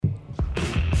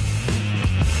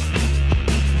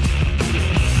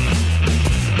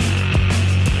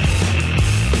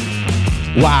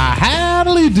Why,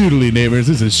 howdy doodly neighbors.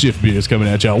 This is Shift Beers coming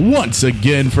at y'all once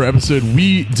again for episode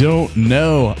We Don't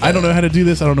Know. I don't know how to do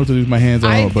this. I don't know what to do with my hands.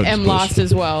 I am lost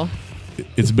as well.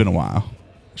 It's been a while.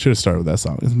 Should have started with that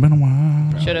song. It's been a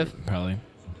while. Should have. Probably.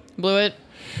 Blew it.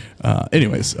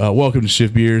 Anyways, welcome to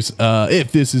Shift Beers.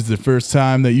 If this is the first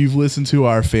time that you've listened to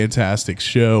our fantastic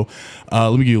show,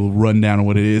 let me give you a rundown on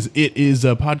what it is. It is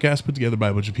a podcast put together by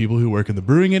a bunch of people who work in the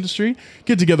brewing industry.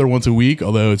 Get together once a week,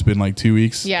 although it's been like 2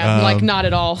 weeks. Yeah, like not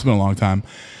at all. It's been a long time.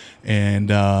 And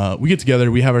we get together,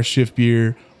 we have our shift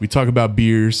beer, we talk about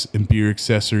beers and beer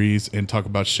accessories and talk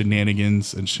about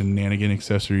shenanigans and shenanigan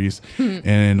accessories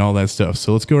and all that stuff.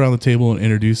 So let's go around the table and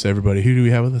introduce everybody. Who do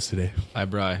we have with us today? I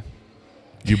Bry.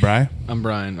 You Bry? I'm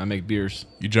Brian. I make beers.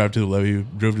 You drove to the levee,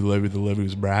 the levee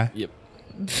was Bry? Yep.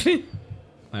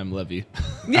 I'm Levy.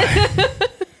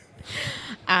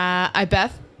 I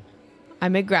Beth. I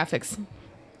make graphics.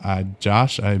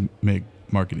 Josh, I make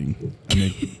marketing.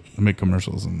 I make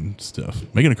commercials and stuff.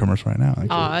 Making a commercial right now,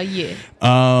 actually.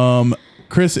 Yeah.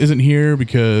 Chris isn't here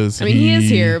because he is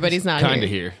here, but he's not Kind of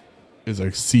here. here. Is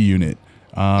our C unit.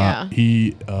 Yeah.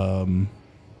 He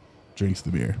drinks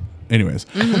the beer. Anyways,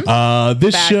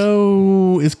 this Fact.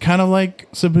 show is kind of like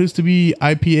supposed to be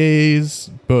IPAs,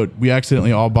 but we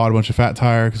accidentally all bought a bunch of Fat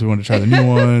Tire because we wanted to try the new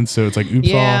one. So it's like Oops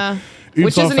Yeah. All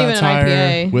Which isn't Fat even an Tire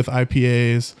IPA. with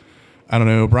IPAs. I don't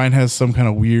know. Brian has some kind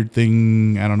of weird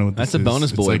thing. I don't know what this That's a is.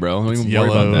 bonus It's boy, like, bro. Don't it's even worry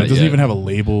yellow. about that It doesn't yet. even have a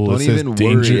label. Don't it says even worry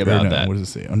danger about or no, that. What does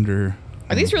it say? Under.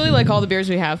 Are these really like all the beers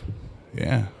we have?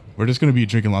 Yeah. We're just going to be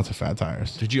drinking lots of Fat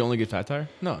Tires. Did you only get Fat Tire?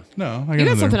 No. No. I You got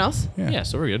another- something else? Yeah.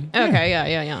 So we're good. Okay.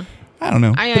 Yeah. I don't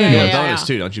know. I- But yeah, You anyway, get a bonus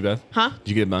too, don't you, Beth? Huh? Did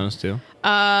you get a bonus too?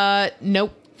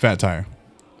 Nope. Fat Tire.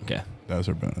 Okay. That was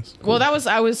her bonus. Well,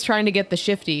 I was trying to get the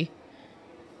shifty,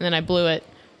 and then I blew it.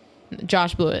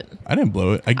 Josh blew it. I didn't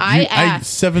blow it. I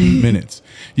asked. 7 minutes.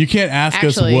 You can't ask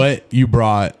Actually. us what you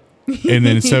brought and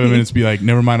then in 7 minutes be like,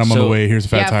 never mind, I'm on the So- way. Here's a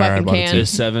Fat Yeah, Tire. I fucking bought it can. too. Is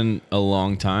 7 a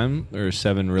long time or is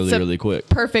 7 really, So- really quick?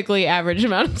 Perfectly average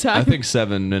amount of time. I think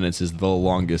 7 minutes is the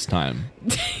longest time.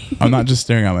 I'm not just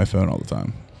staring at my phone all the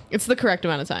time. it's the correct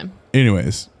amount of time.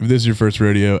 Anyways, if this is your first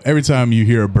rodeo, every time you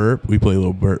hear a burp, we play a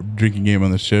little burp drinking game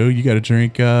on the show. You got to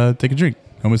drink, take a drink.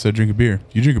 I almost said drink a beer.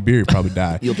 If you drink a beer, you probably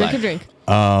die. You'll Drink die. a drink.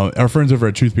 Our friends over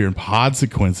at Truth Beer and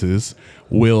Podsequences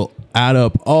will add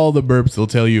up all the burps. They'll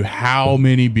tell you how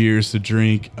many beers to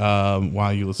drink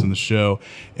while you listen to the show.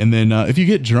 And then if you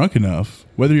get drunk enough,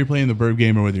 whether you're playing the burp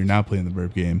game or whether you're not playing the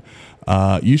burp game,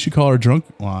 you should call our drunk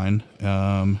line.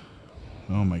 Oh,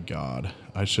 my God.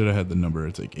 I should have had the number.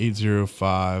 It's like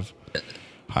 805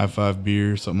 High Five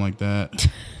Beer, something like that.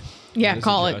 Yeah, What is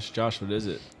call Josh? Josh, what is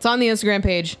it? It's on the Instagram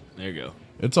page. There you go.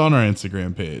 It's on our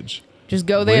Instagram page. Just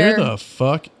go there. Where the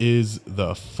fuck is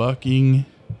the fucking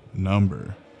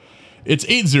number? It's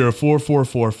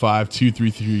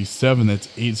 804-445-2337. That's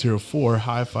 804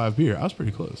 High Five Beer. I was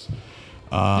pretty close.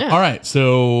 Yeah. All right,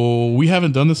 so we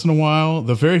haven't done this in a while.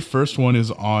 The very first one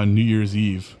is on New Year's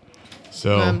Eve.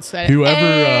 So I'm excited. whoever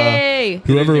Hey!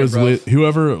 whoever Get in was here, bro.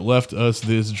 whoever left us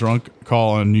this drunk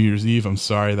call on New Year's Eve, I'm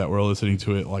sorry that we're listening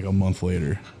to it like a month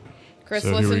later. Chris, So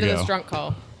here listen we to go. this drunk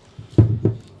call.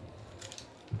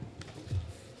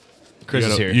 Chris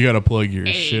is here. You got to plug your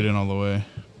Hey. shit in all the way.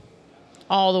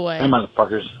 All the way. Hey,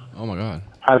 motherfuckers. Oh my God.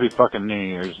 Happy fucking New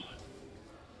Year's.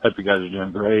 Hope you guys are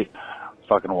doing great.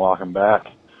 Fucking walking back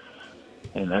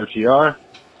in OTR.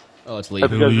 Oh, it's Hope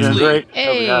you leaving. guys are doing great. Hope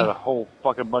Hey. we got a whole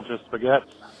fucking bunch of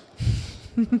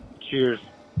spaghettis. Cheers.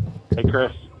 Hey,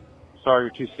 Chris. Sorry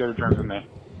you're too scared to drink with me.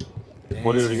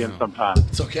 We'll do it again sometime.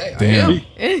 It's okay. Damn. I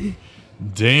am.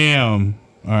 Damn.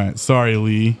 All right. Sorry,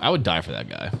 Lee. I would die for that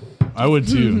guy. I would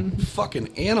too.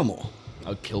 Fucking animal. I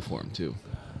would kill for him too.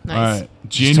 Nice. All right.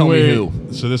 Just tell me January.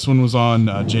 who. So this one was on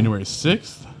January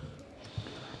 6th.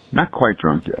 Not quite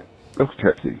drunk yet. Little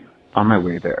tipsy. On my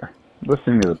way there.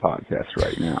 Listening to the podcast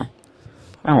right now.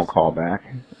 I will call back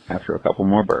after a couple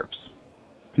more burps.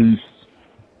 Peace.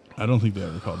 I don't think they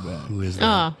ever called back. Who is that?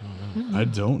 Ah, I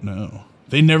don't know.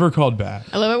 They never called back.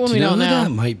 I love it when Do we you know don't who know. that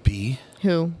might be?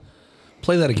 Who?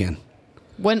 Play that again.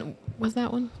 When was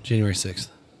that one? January 6th.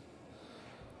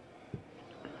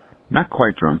 Not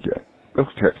quite drunk yet.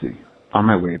 Little tipsy. On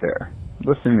my way there.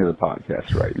 Listening to the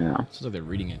podcast right now. Sounds like they're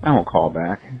reading it. I will call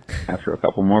back after a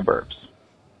couple more burps.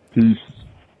 Peace.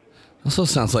 Also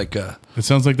sounds like It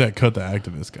sounds like that Cut the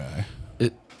Activist guy.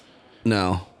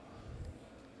 no.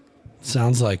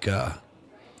 Sounds like a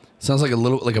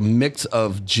little like a mix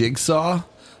of Jigsaw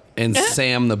and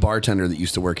Sam the bartender that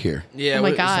used to work here. Yeah. Oh my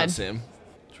it's not God. Sam.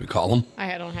 Should we call him?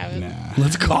 I don't have it. Nah.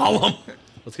 Let's call him.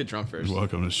 Let's get drunk first.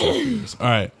 Welcome to Shift. All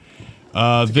right.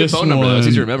 This phone number, though. one It's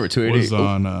easy to remember, 288. was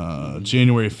on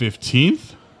January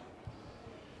 15th.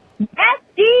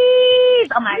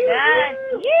 Oh my God.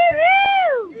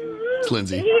 Yoo-hoo! It's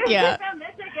Lindsay. Yeah. From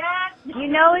Michigan. You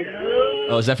know it's me.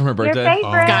 Oh, is that from her birthday? Your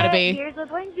favorite. Gotta be. Here's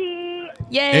with Lindsay.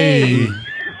 Yay. Hey.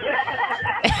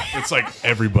 It's like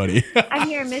everybody. I'm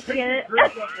here in Michigan.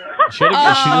 She looked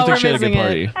like we're she had a good missing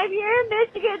party. it. I'm here in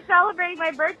Michigan celebrating my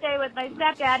birthday with my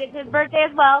stepdad. It's his birthday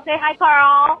as well. Say hi,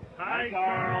 Carl. Hi,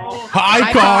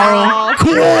 Hi, Carl.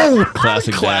 Carl. Cool.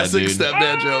 Classic, Classic dad, dude.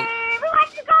 stepdad Hey, joke. we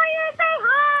like to call you and say hi.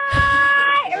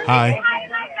 Everybody Hi. say hi to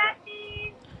my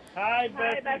besties. Hi,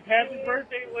 Bessie. Happy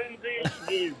birthday, Lindsay.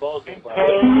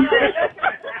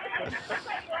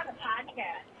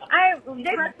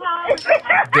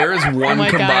 There is one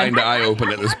my God. combined eye open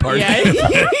at this party. Yeah. I love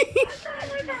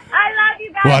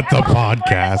you guys. What the I'm almost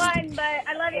podcast? 41, but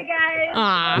I love you guys.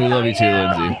 Aw. We love you too,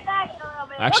 Lindsay.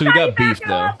 Actually, we got beef,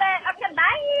 though. Okay,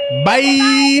 bye.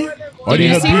 Bye. Why do Did you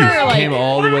you have see her, beef? like- Came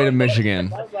all the way to Michigan.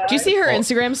 Do you see her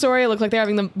Instagram story? It looked like they're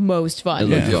having the most fun.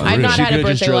 Yeah. I've not She had a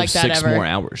could've just birthday drove like that 6 ever. more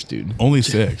hours, dude. Only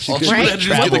 6. All she Right? would have to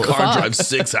do is get the Travel. car and Fuck. drive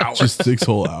 6 hours. Just 6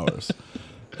 whole hours.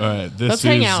 All right. This Let's is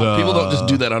hang out. People don't just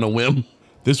do that on a whim.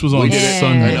 This was on did it.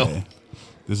 Sunday. I know.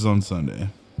 This is on Sunday.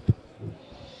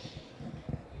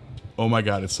 Oh my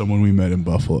God! It's someone we met in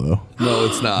Buffalo. No,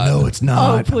 it's not. No, it's Oh,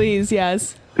 not. please,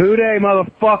 yes. Good day,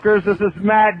 motherfuckers. This is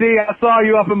Matt D. I saw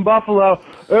you up in Buffalo.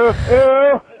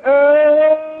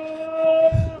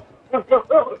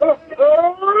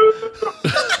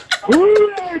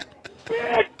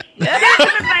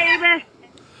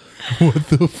 What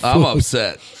the fuck? I'm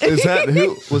upset. Is that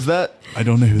who was that? I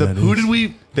don't know who that is. Who did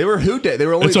we? They were Who Day. They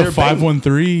were only. It's they a were banging.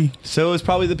 513. So it was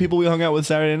probably the people we hung out with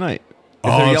Saturday night.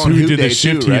 Oh, it's who we did the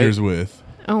shift too, right? heaters with.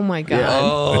 Oh my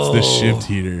God. It's the shift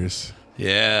heaters.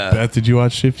 Yeah. Beth, did you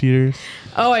watch shift heaters?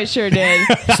 Oh, I sure did.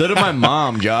 So did my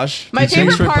mom, Josh. My Thanks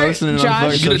favorite for part, posting it on Josh-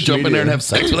 fucking You gonna social jump in there and media. have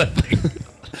sex with that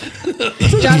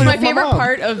thing? Josh, my My favorite mom.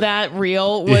 part of that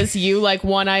reel was you, like,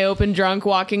 one eye open, drunk,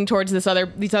 walking towards these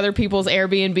other people's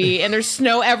Airbnb, and there's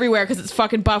snow everywhere because it's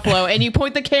fucking Buffalo, and you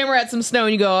point the camera at some snow,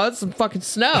 and you go, "Oh, that's some fucking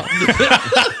snow."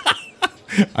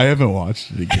 I haven't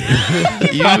watched it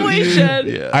again. You probably should.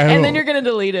 Yeah. I And haven't- then you're gonna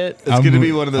delete it. It's going to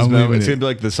be one of those I'm moments. leaving It's it. going to be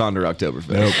like the Sonder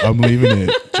Oktoberfest. Nope, I'm leaving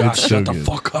it. It's so Shut the good.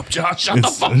 fuck up, Josh. Shut the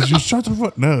It's, fuck it's just shut the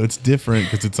fuck. No, it's different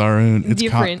because it's our own. It's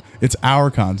Different. it's our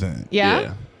content.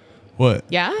 Yeah. What?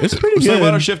 Yeah? It's pretty Let's talk good.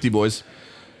 about our shifty boys.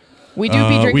 We do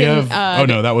be drinking. we have. Oh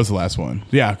no, that was the last one.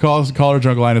 Yeah, call our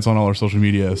drunk line. It's on all our social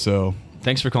media. So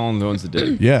Thanks for calling the ones that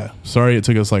did. yeah, sorry it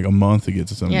took us like a month to get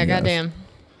to some. Yeah, of you guys. goddamn.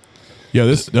 Yeah,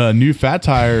 this new Fat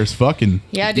Tire is fucking.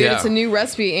 Yeah, dude, Yeah. it's a new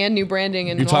recipe and new branding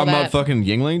and You're all talking that. about fucking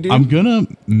Yingling, dude? I'm gonna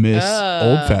miss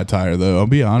old Fat Tire though. I'll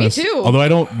be honest. too. Although I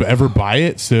don't ever buy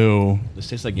it, so This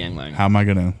tastes like Yangling. how am I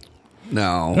gonna?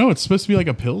 No. No, it's supposed to be like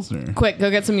a pilsner. Quick, go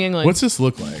get some Yingling. What's this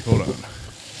look like? Hold on.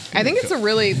 I think it's a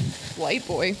really light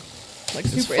boy. Like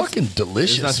It's super. fucking It's not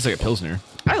delicious. just like a Pilsner.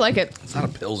 I like it. It's not a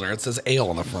pilsner. It says ale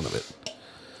on the front of it.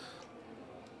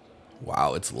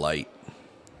 Wow, it's light.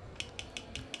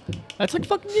 That's like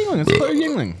fucking Yingling. It's clear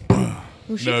Yingling.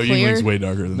 Was she No, clear? Yingling's way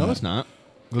darker than that. No, it's not.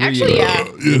 Actually, yeah.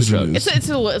 Yes, it is. It's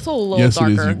a little Yes, it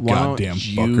is, darker. you Why don't goddamn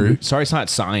you- fucker. Sorry, it's not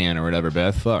cyan or whatever,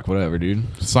 Beth. Fuck, whatever, dude.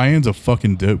 Cyan's a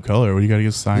fucking dope color. What do you gotta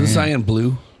get cyan? Is it cyan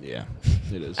blue? Yeah,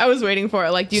 it is. I was waiting for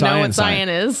it. Like, do you know what Cyan. cyan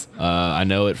is? I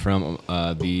know it from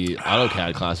the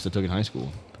AutoCAD class I took in high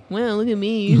school. Well, look at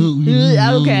me.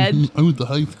 AutoCAD. I went to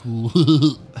high school.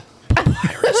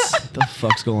 What the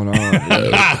fuck's going on?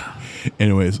 dude?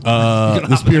 Anyways,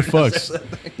 this beer fucks.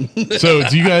 So,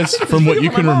 do you guys, from what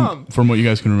you can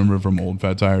remember from old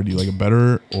Fat Tire, do you like it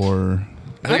better or?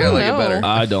 I think I don't like know. it better.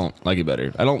 I don't like it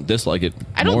better. I don't dislike it.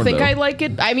 I don't more, think though. I like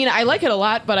it. I mean, I like it a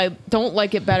lot, but I don't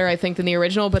like it better, I think, than the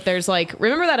original. But there's like,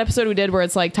 remember that episode we did where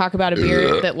it's like, talk about a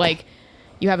beer that like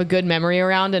you have a good memory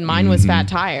around, and mine was Fat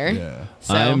Tire. Yeah.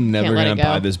 So, I'm never can't let gonna it go.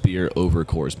 buy this beer over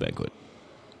Coors Banquet.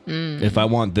 If I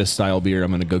want this style beer, I'm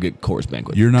gonna go get Coors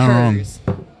Banquet You're not wrong. Curse.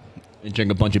 and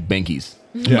drink a bunch of Bankies.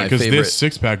 Yeah, My because favorite. this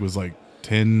 6-pack was like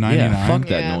 $10.99. Yeah, fuck that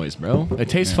Yeah. noise, bro. It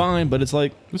tastes fine, but it's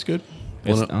like It's good.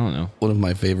 it's, One I don't know. One of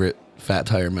my favorite Fat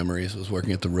Tire memories was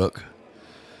working at the Rook.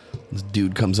 This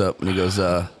dude comes up and he goes,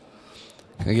 "Can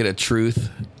I get a truth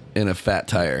in a Fat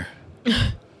Tire?"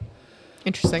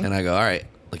 Interesting. And I go, "All right."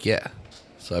 Like, yeah.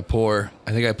 So I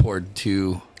think I poured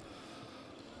two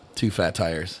Fat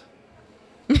Tires.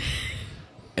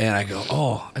 And I go,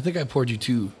 "Oh, I think I poured you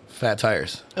 2 Fat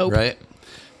Tires." Oh. Right?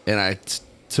 And I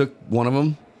took one of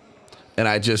them and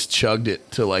I just chugged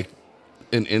it to like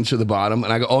an inch of the bottom.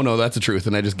 And I go, "Oh no, that's the truth."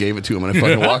 And I just gave it to him and I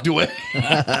fucking walked away.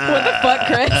 What the fuck,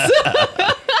 Chris?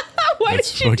 Why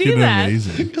That's did you fucking do that?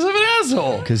 amazing. Because I'm an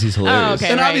asshole. Because he's hilarious.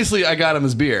 okay. And right. obviously I got him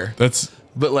his beer. That's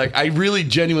But like, I really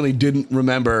genuinely didn't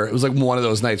remember. It was like one of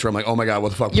those nights where I'm like, oh my God, what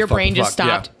the fuck? Your what the fuck, brain what the just fuck?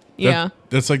 stopped. That- Yeah.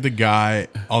 That's like the guy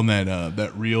on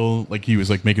that reel. Like he was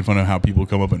like making fun of how people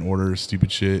come up and order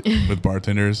stupid shit with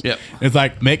bartenders. Yep. It's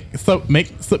like make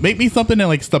me something that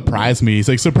like surprise me. He's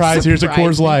like, surprise, here's a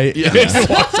Surprise Coors me. Light. Yeah.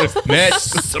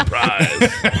 Next.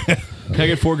 Surprise. Can I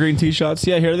get 4 green tea shots?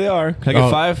 Yeah, here they are. Can I get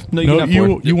 5? No, you no, can have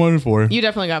 4. you wanted 4. You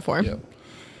definitely got 4. Yep.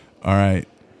 All right,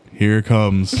 here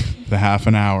comes the half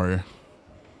an hour.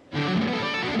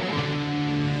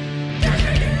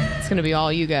 It's going to be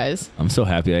all you guys. I'm so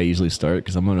happy I usually start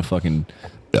because I'm gonna fucking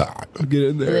get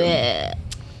in there.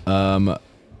 Blech.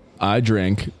 I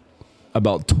drank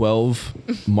about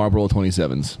 12 Marlboro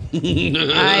 27s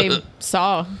I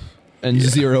saw. and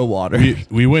 0 water.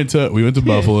 We went to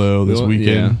Buffalo this weekend.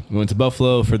 Yeah, we went to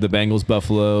Buffalo for the Bengals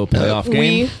Buffalo playoff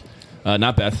game.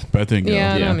 Not Beth. But I think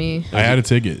Yeah, Yeah. not me. I had a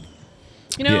ticket.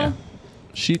 You know, Yeah.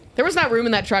 She. there was not room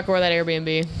in that truck or that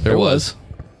Airbnb. There was.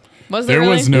 Was there There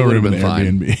really? was no It would've room in been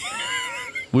fine. Airbnb.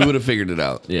 We would have figured it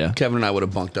out. Yeah. Kevin and I would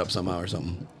have bunked up somehow or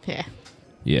something. Yeah.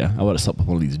 Yeah, I would have slept with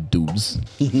one of these dudes.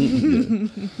 Yeah, I mean,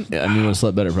 I would have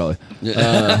slept better probably.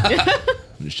 I'm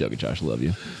just joking, Josh. I love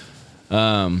you.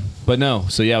 But no,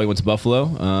 so yeah, we went to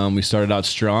Buffalo. We started out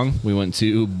strong. We went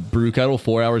to Brew Kettle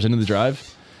 4 hours into the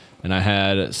drive, and I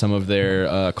had some of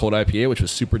their cold IPA, which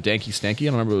was super danky stanky. I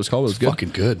don't remember what it was called. It was good. Fucking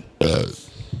good.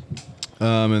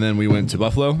 And then we went to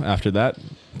Buffalo after that.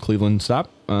 Cleveland stop.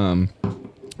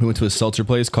 We went to a seltzer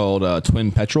place called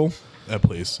Twin Petrol. That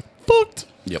place fucked.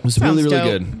 It was Sounds really,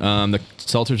 really dope. good. The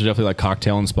seltzers are definitely like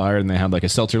cocktail inspired, and they have like a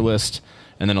seltzer list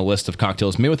and then a list of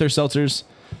cocktails made with their seltzers.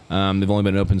 They've only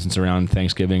been open since around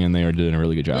Thanksgiving, and they are doing a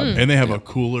really good job. And they have a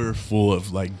cooler full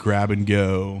of like grab and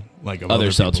go, like of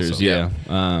Other people's seltzers, stuff. yeah.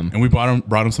 And we brought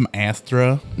them some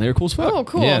Astra. They were cool as fuck. Oh,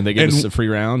 cool. Yeah, they gave And us a free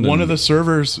round. One and- of the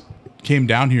servers came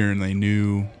down here and they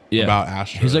knew yeah. about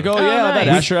Astra. He's like, oh, Oh, yeah, that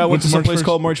nice. Astra. I went Went to to some March place 1st.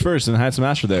 called March 1st and had some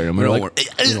Astra there. And we We were don't, like,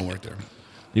 work, we don't work there.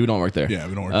 you don't work there. Yeah,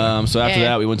 we don't work there. So after Yeah.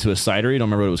 that, we went to a cidery. Don't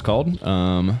remember what it was called.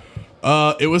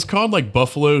 It was called like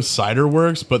Buffalo Cider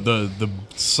Works, but the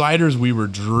ciders we were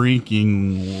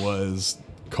drinking was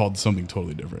called something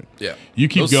totally different. Yeah. You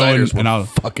keep Those going, ciders were and I'll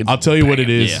fucking tell you what it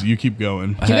banging. is. Yeah. You keep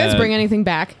going. Did you guys bring anything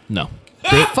back? No.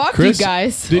 Fuck Chris, you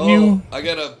guys. Didn't you? I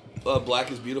got a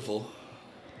Black is Beautiful.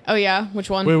 Oh, yeah? Which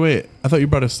one? Wait. I thought you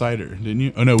brought a cider, didn't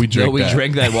you? Oh no, we drank. No, we that.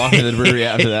 drank that walking to the brewery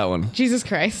after that one. Jesus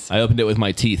Christ. I opened it with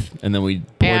my teeth, and then we poured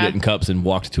Yeah. it in cups and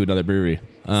walked to another brewery.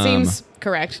 Seems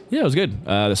correct. Yeah, it was good.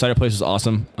 The cider place was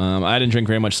awesome. I didn't drink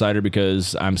very much cider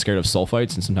because I'm scared of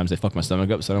sulfites, and sometimes they fuck my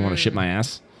stomach up, so I don't want to shit my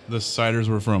ass. The ciders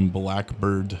were from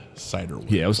Blackbird Cider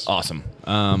Works. Yeah, it was awesome.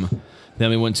 Then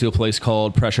we went to a place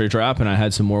called Pressure Drop, and I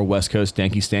had some more West Coast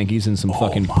danky stankies and some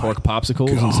fucking my pork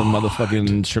popsicles and some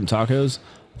motherfucking shrimp tacos.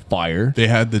 Fire. They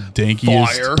had the dankiest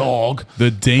Fire. Dog. the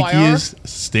dankiest,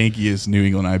 stankiest New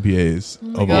England IPAs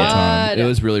of all time. God. It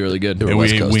was really, really good. And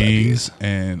West we ate Coast wings,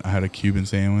 and I had a Cuban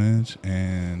sandwich,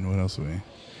 and what else did we?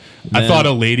 I Then- thought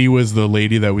a lady was the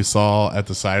lady that we saw at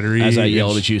the cidery. As I and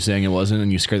yelled she- at you saying it wasn't,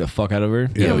 and you scared the fuck out of her.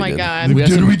 Yeah, Oh, we my did. God. We had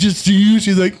Did some- we just see you?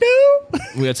 She's like, no.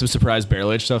 We had some surprise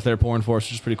barrel aged stuff there pouring for us,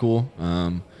 which was pretty cool.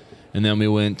 And then we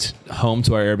went home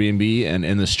to our Airbnb, and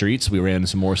in the streets, we ran into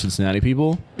some more Cincinnati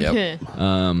people. Yep.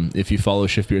 If you follow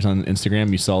Shift Beers on Instagram,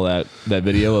 you saw that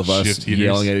video of us Shift Eaters.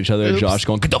 yelling at each other. Oops. Josh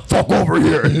going, "Get the fuck over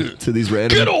here!" to these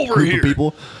random Get over group here. of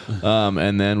people.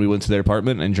 And then we went to their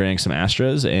apartment and drank some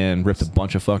Astras and ripped a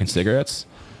bunch of fucking cigarettes.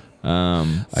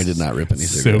 I did not rip any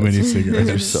cigarettes. So many They're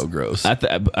cigarettes. so gross. At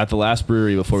the last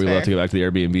brewery before we Fair. left to go back to the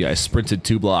Airbnb, I sprinted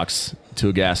 2 blocks to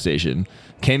a gas station.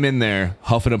 Came in there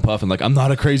huffing and puffing like, I'm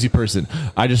not a crazy person.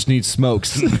 I just need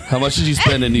smokes. How much did you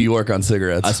spend in New York on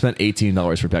cigarettes? I spent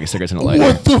 $18 for a pack of cigarettes and a lighter.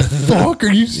 What the fuck?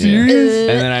 Are you serious?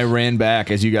 And then I ran back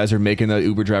as you guys are making the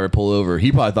Uber driver pull over.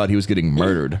 He probably thought he was getting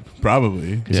murdered.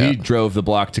 Probably. 'Cause he drove the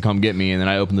block to come get me, and then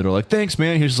I opened the door like, thanks,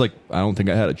 man. He was just like, I don't think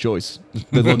I had a choice.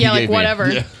 The look he Yeah, like gave me.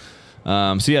 whatever.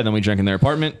 So yeah, then we drank in their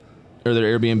apartment or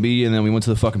their Airbnb, and then we went to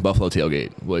the fucking Buffalo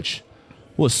tailgate, which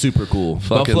was super cool.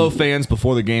 Fucking- Buffalo fans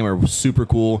before the game are super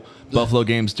cool. Buffalo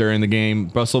games during the game.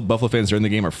 Buffalo fans during the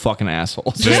game are fucking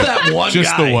assholes. Just that one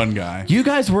Just guy. the one guy. You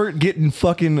guys weren't getting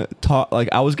fucking talk. Like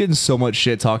I was getting so much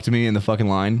shit talked to me in the fucking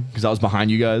line because I was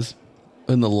behind you guys.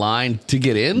 In the line to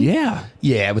get in? Yeah,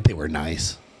 Yeah, but they were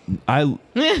nice. I No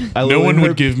literally one heard-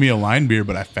 would give me a line beer,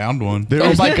 but I found one.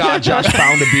 Oh my God, Josh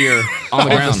found a beer on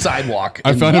the ground. sidewalk.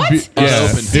 I found a beer. Yeah,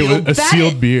 Open. it was a That-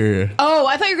 sealed beer. Oh,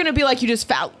 I thought you were going to be like, you just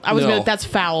foul. I was No. going to, that's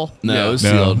foul. No, it was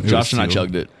No, sealed. it was Josh and I sealed.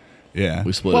 chugged it. Yeah.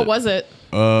 We split What it. was it?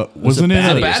 Wasn't it?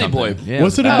 Baddie or Baddie something. boy. Yeah,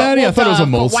 Was it a Baddie. baddie? I thought it was a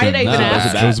well, Molson. why did I even No, it was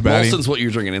ask? a It was a baddie. Molson's what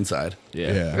you're drinking inside.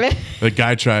 Yeah. Yeah. The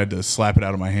guy tried to slap it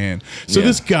out of my hand. So Yeah.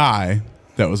 this guy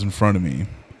that was in front of me.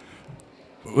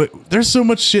 There's so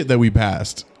much shit that we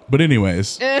passed. But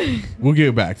anyways, we'll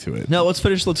get back to it. No, let's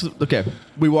finish. Okay.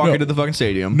 We walk into the fucking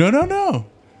stadium. No.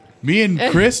 Me and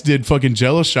Chris did fucking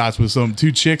Jello shots with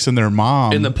two chicks and their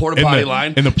mom In the porta potty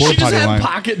line. In the porta potty She line. just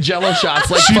had pocket Jello shots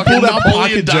like She fucking pulled out Napoleon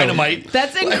pocket Jell-O. Dynamite.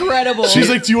 That's incredible. She's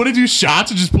like, "Do you want to do shots?"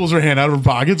 And just pulls her hand out of her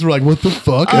pockets. We're like, "What the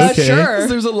fuck?" Okay. Sure.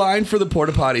 There's a line for the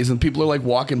porta potties, and people are like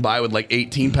walking by with like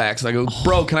 18 packs. And I go,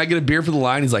 "Bro, can I get a beer for the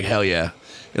line?" He's like, "Hell yeah."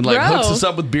 And like Bro. hooks us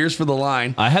up with beers for the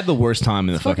line. I had the worst time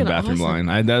in the fucking fucking bathroom awesome.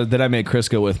 line. I made Chris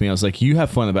go with me. I was like, "You have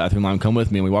fun in the bathroom line. Come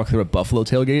with me." And we walked through a Buffalo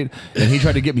tailgate, and he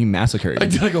tried to get me massacred.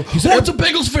 I go, "Oh, it's a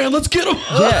Bengals fan. Let's get him."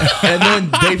 Yeah, and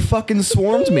then they fucking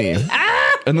swarmed me.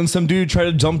 And then some dude tried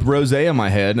to dump rosé on my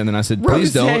head, and then I said,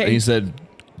 "Please don't." Rosé. And he said,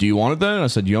 "Do you want it then?" And I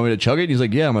said, "Do you want me to chug it?" And he's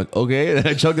like, "Yeah." I'm like, "Okay." And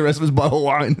I chugged the rest of his bottle of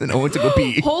wine, and I went to go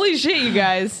pee. Holy shit, you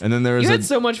guys. And then there was You had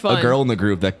so much fun. a girl in the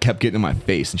group that kept getting in my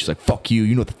face, and she's like, "Fuck you!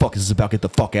 You know what the fuck this is about? Get the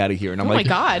fuck out of here!" And I'm Oh like, my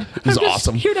God. It was I'm just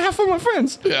awesome. Here to have fun with my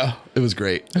friends. Yeah, it was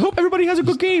great. I hope everybody has a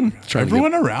good game.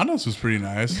 Everyone around us was pretty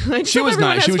nice. I She hope was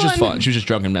everyone nice. She has was just fun. She was just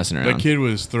drunk and messing That around. kid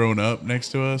was throwing up next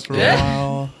to us for a Yeah.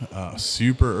 while.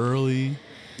 Super early.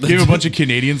 Gave a bunch of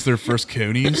Canadians their first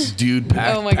conies. Dude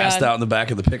Oh my passed God. out in the back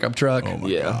of the pickup truck. Oh my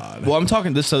Yeah. god. Well, I'm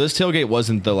talking this. So this tailgate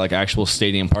wasn't the like actual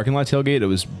stadium parking lot tailgate. It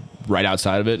was right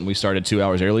outside of it, and we started 2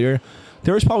 hours earlier.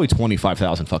 There was probably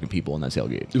 25,000 fucking people in that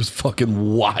tailgate. It was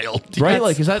fucking wild. Right? That's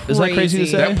Like, is that crazy to crazy.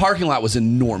 say? That parking lot was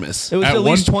enormous. It was At at,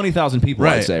 least one- 20,000 people,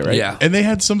 I'd say, right? Yeah. And they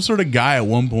had some sort of guy at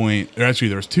one point, or actually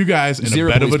there was two guys in Zero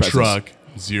a bed of a police presence.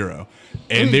 truck, zero.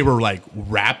 And they were like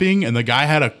rapping, and the guy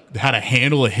had a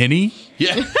handle of Henny.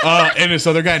 Yeah. And this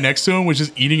other guy next to him was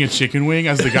just eating a chicken wing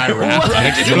as the guy rapped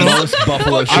next to The him. most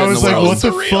Buffalo shit I in was the like, world. what the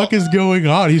Surreal. fuck is going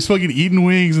on? He's fucking eating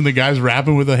wings, and the guy's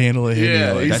rapping with a handle of Henny.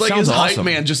 Yeah, Like, he's that like sounds his hype awesome.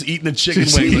 man just eating a chicken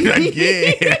just wing. like,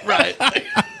 yeah. Right.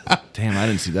 Damn, I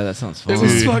didn't see that. That sounds fun. It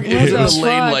was Dude. fucking What it was the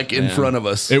laid fuck? like in Yeah. front of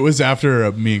us. It was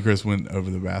after me and Chris went over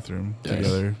the bathroom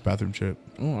together, bathroom trip.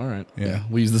 Oh, all right. Yeah.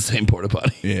 We used the same porta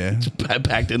potty. Yeah.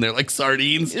 Packed in there like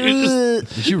sardines.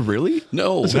 Did you really?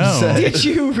 No. No. Did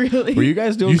you really? Were you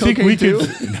guys doing You think cocaine we too?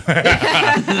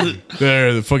 could?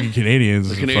 They're the fucking Canadians.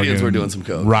 The Canadians were doing some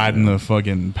coke. Riding the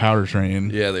fucking powder train.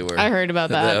 Yeah, they were. I heard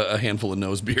about Had that. A handful of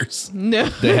nose beers. No.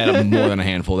 They had more than a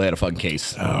handful. They had a fucking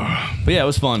case. But yeah, it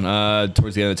was fun.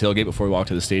 Towards the end of the tailgate, before we walked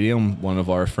to the stadium, one of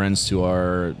our friends to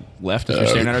our left, as we're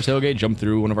staring at our tailgate, jumped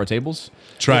through one of our tables.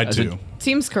 Tried As to. a-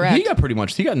 Seems correct. He got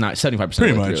 75%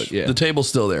 Pretty of the way much. through it. Yeah. The table's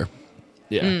still there.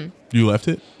 Yeah. You left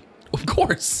it? Of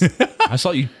course. I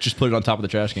saw you just put it on top of the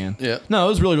trash can. Yeah. No, it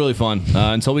was really, really fun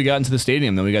until we got into the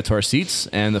stadium. Then we got to our seats,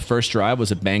 and the first drive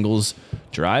was a Bengals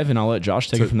drive, and I'll let Josh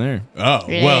take it from there. Oh,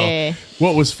 Yeah. well,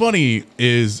 what was funny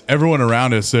is everyone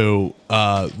around us. So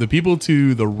the people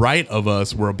to the right of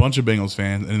us were a bunch of Bengals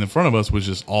fans, and in the front of us was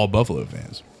just all Buffalo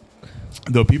fans.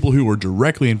 The people who were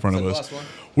directly in front of us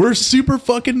were super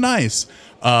fucking nice.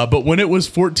 But when it was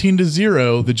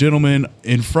 14-0, the gentleman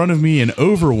in front of me and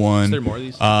over one there more of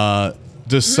these?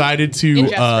 decided to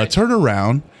Injustice. turn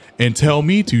around and tell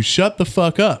me to shut the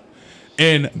fuck up.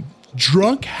 And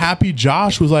drunk, happy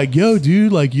Josh was like, yo,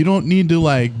 dude, like, you don't need to,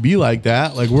 like, be like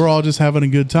that. Like, we're all just having a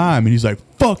good time. And he's like,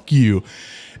 fuck you.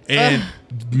 And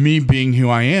me being who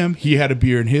I am, he had a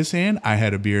beer in his hand. I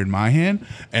had a beer in my hand.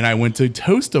 And I went to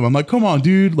toast him. I'm like, come on,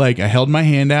 dude. Like, I held my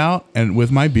hand out and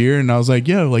with my beer. And I was like,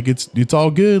 yo, like, it's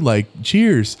all good. Like,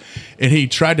 cheers. And he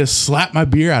tried to slap my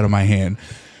beer out of my hand,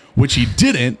 which he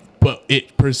didn't. But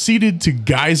it proceeded to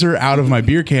geyser out of my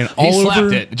beer can all slapped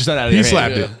over. it. Just not out of He your hand.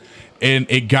 slapped it. And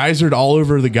it geysered all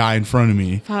over the guy in front of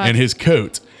me Fuck. and his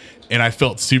coat. And I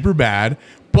felt super bad.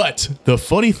 But the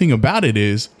funny thing about it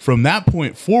is, from that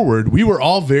point forward, we were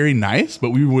all very nice, but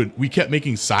we kept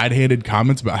making side-handed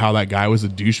comments about how that guy was a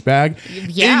douchebag,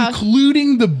 Yeah.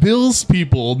 including the Bills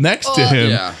people next to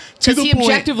him. yeah. To Because the he point,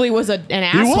 objectively was an he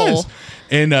asshole. was.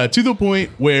 And to the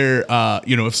point where,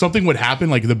 if something would happen,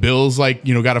 like the Bills, like,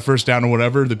 got a first down or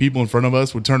whatever, the people in front of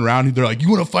us would turn around and they're like, you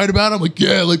want to fight about it? I'm like,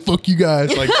 yeah, like, fuck you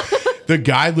guys. Like, the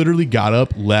guy literally got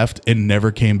up, left, and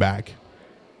never came back.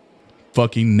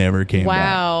 Fucking never came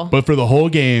Wow. back. But for the whole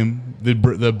game,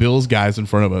 the Bills guys in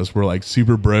front of us were like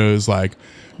super bros, like,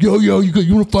 yo, you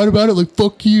want to fight about it? Like,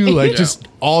 fuck you. Like, just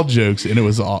all jokes. And it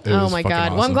was all, it Oh was my fucking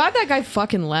God. Well, I'm awesome. glad that guy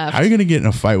fucking left. How are you going to get in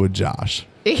a fight with Josh?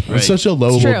 Right. He's such a It's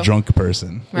lovable, true. drunk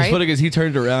person. It's funny because he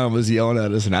turned around and was yelling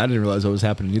at us, and I didn't realize what was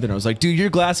happening either. And I was like, dude,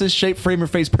 your glasses shape frame your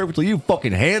face perfectly. You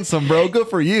fucking handsome, bro. Good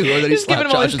for you. And then he Just giving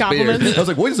slapped him all his Josh's beard. compliments. I was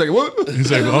like, wait a second, what?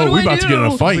 He's like, What oh, do we're I about to get in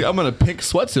do? a fight. I'm in a pink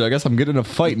sweatsuit. I guess I'm getting in a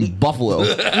fight in Buffalo.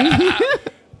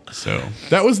 So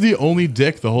that was the only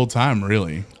dick the whole time,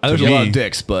 really. There's To a lot me. of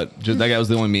dicks, but just, that guy was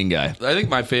the only mean guy. I think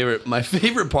my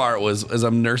favorite part was as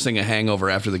I'm nursing a hangover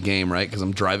after the game, right? Because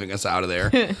I'm driving us out of there.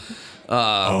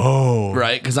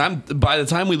 Right? Because by the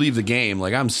time we leave the game,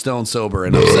 like I'm stone sober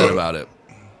and upset about it.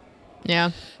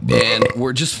 Yeah. And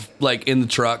we're just like in the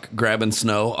truck grabbing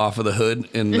snow off of the hood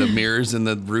and the mirrors and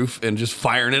the roof and just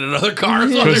firing it at other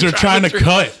cars while Because they're trying to through.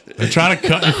 cut. They're trying to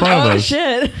cut in front of Oh us.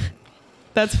 shit.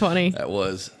 That's funny. That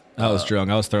was. I was drunk.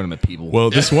 I was throwing them at people.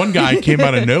 Well, this one guy came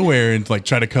out of nowhere and like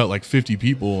tried to cut like 50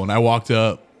 people, and I walked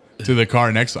up to the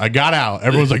car next. I got out.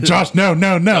 Everyone's like, "Josh, no!" And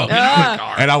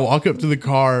I walk up to the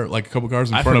car, like a couple cars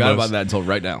in I front of forgot us. about that until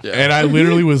right now. And I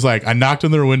literally was like, I knocked on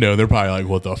their window. They're probably like,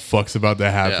 "What the fuck's about to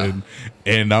happen?"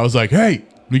 And I was like, "Hey,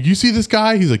 like, you see this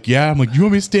guy?" He's like, "Yeah." I'm like, "You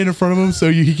want me to stand in front of him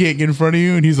so he can't get in front of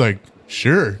you?" And he's like,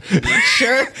 "Sure."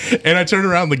 Sure. And I turned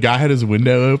around, the guy had his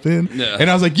window open, Yeah. and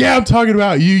I was like, "Yeah, I'm talking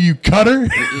about you, you cutter."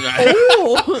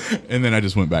 Ooh. And then I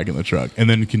just went back in the truck, and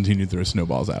then continued to throw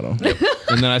snowballs at him.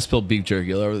 And then I spilled beef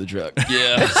jerky all over the truck.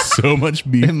 Yeah. So much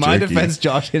beef. In my jerky. defense,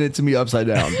 Josh hit it to me upside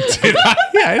down.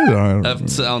 Yeah, I don't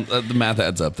know. The math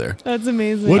adds up there. That's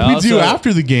amazing. What did we do Also-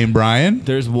 after the game, Brian?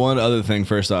 There's one other thing.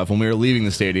 First off, when we were leaving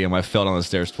the stadium, I fell down the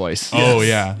stairs twice. Oh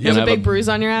yeah. There's And a I have big bruise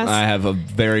on your ass? I have a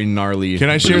very gnarly. Can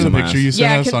I share bruise the on my picture ass. you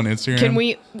sent us on Instagram? Can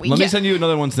we? Let me send you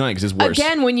another one tonight because it's worse.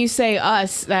 Again, when you say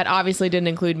us, that obviously didn't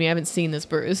include me. I haven't seen this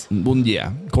bruise. Well,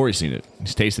 yeah, Corey's seen it.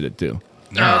 He's tasted it too.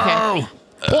 Okay.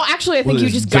 Well, actually, I think Well, you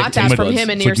it's just got that from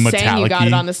him, and it's you're like saying you got it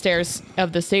metallic-y. on the stairs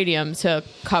of the stadium to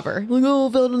cover. Like,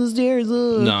 oh, fell down the stairs.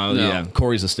 No, yeah,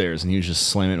 Corey's the stairs, and he was just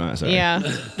slamming my ass. Yeah,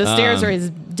 the stairs are his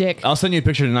dick. I'll send you a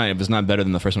picture tonight if it's not better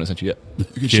than the first one I sent you yet. You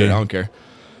can share it, I don't care.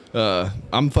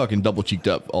 I'm fucking double cheeked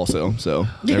up also, so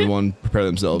everyone prepare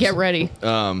themselves. Get ready.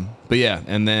 But yeah,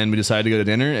 and then we decided to go to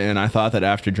dinner, and I thought that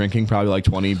after drinking probably like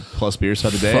 20 plus beers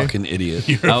throughout the day, Fucking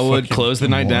idiot. I would close the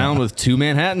night down with 2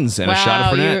 Manhattans and a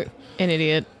shot of Wow, Fernet. you're an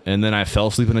idiot. And then I fell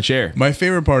asleep in a chair. My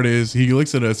favorite part is he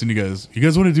looks at us and he goes, "You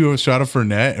guys want to do a shot of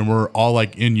Fernet?" And we're all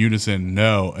like in unison,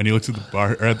 "No." And he looks at the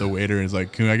bar or at the waiter and is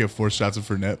like, "Can I get 4 shots of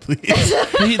Fernet, please?"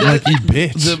 Like, you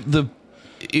bitch.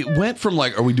 It went from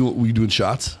like, are we doing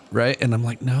shots, right? And I'm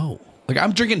like, no. Like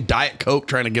I'm drinking Diet Coke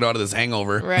trying to get out of this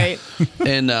hangover, Right.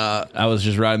 And I was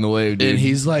just riding the wave, dude. and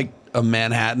he's like a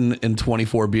Manhattan and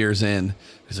 24 beers in.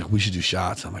 He's like, we should do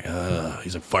shots. I'm like,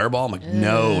 he's like, Fireball. I'm like,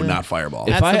 no, not Fireball.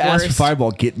 if That's I the ask for worst.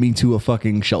 Fireball, get me to a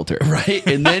fucking shelter. Right?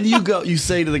 And then you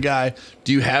say to the guy,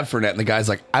 do you have Fernet? And the guy's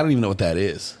like, I don't even know what that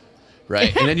is.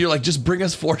 Right? And then you're like, just bring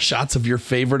us 4 shots of your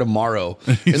favorite Amaro.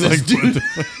 He's and like, this dude,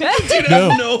 dude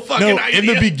has no fucking idea. In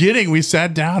the beginning, we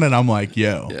sat down and I'm like,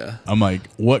 "Yo," Yeah. I'm like,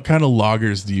 "What kind of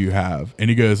lagers do you have?" And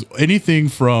he goes, "Anything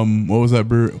from what was that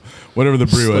brew? Whatever the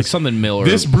brew was, Like something Miller.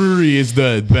 This brewery is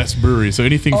the best brewery, so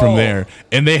anything from there."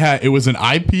 And they had it was an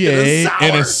IPA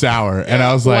and a sour, and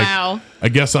I was like, Wow. "I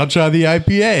guess I'll try the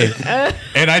IPA."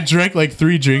 And I drank like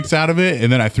 3 drinks out of it,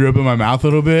 and then I threw up in my mouth a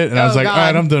little bit, and I was Oh, like, God. "All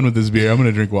right, I'm done with this beer. I'm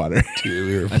gonna drink water." Dude,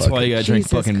 we were That's why you gotta drink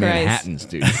Jesus fucking Christ. Manhattans,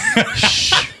 dude.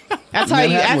 That's how you. Manhattan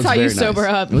That's was how you very sober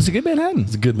nice. up. It was a good Manhattan.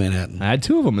 It's a good Manhattan. I had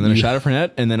 2 of them, and then a shot of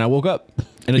Fernet, and then I woke up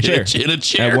in a chair. In a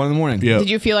chair. At 1 in the morning. Yeah. Did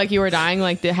you feel like you were dying?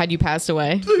 Like, had you passed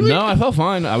away? No, I felt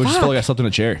fine. I just felt like I slept in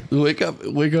a chair. Wake up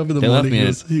in the They left morning. me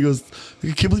in He goes, I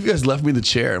can't believe you guys left me in the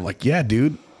chair. I'm like, yeah,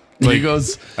 dude. And he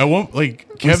goes, I won't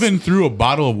like Kevin threw a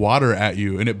bottle of water at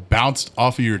you and it bounced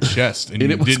off of your chest and, you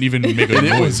it was- didn't even make a and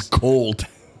it was noise. cold.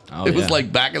 Oh, it was yeah.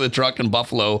 like back in the truck in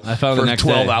Buffalo I found it for the next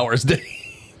 12 day. hours a day.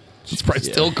 It's probably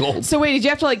still cold. So wait, did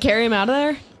you have to like carry him out of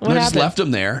there? What I happened? just left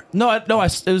him there. No, it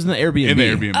was in the Airbnb. In the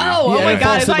Airbnb. Oh, Yeah, my I god!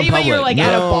 fell I asleep thought in you meant you were public. like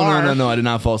at a bar. No, I did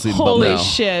not fall asleep. in Holy public.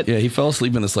 shit! Yeah, he fell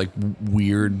asleep in this like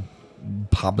weird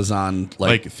Papasan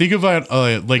Like think of it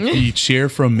like the chair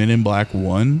from Men in Black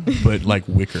 1, but like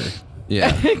wicker.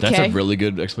 yeah. That's Okay. a really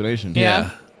good explanation.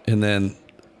 Yeah. And then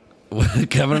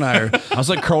Kevin and I are I was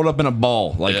like curled up in a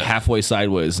ball, like halfway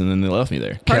sideways, and then they left me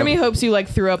there. Part of me hopes you like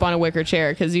threw up on a wicker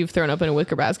chair because you've thrown up in a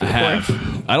wicker basket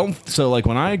before. I don't. So like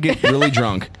when I get really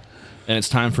drunk and it's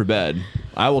time for bed,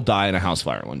 I will die in a house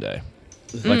fire one day.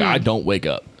 Like I don't wake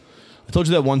up. I told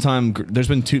you that one time. There's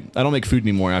been 2. I don't make food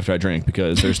anymore after I drink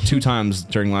because there's 2 times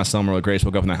during last summer where Grace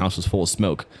woke up and the house was full of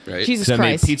smoke. right. Jesus So I made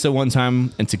Christ! pizza one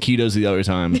time and taquitos the other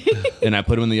time, and I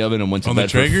put them in the oven and went to On the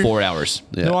bed for Traeger? 4 hours.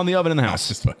 Yeah. No, on the oven in the house.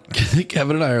 Just like,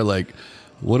 Kevin and I are like,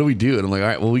 what do we do? And I'm like, all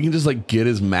right, well, we can just like get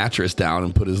his mattress down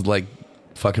and put his like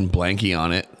fucking blankie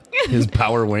on it. His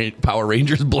Power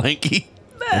Rangers blankie.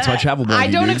 That's my travel blanket.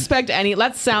 I don't dude. expect any.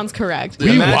 That sounds correct. we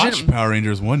Imagine- watched Power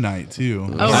Rangers one night too.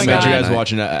 Oh I my bet you God. guys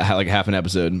watching like half an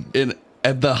episode. In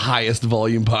at the highest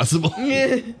volume possible.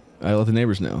 I let the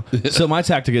neighbors know. So my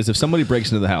tactic is if somebody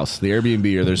breaks into the house, the Airbnb,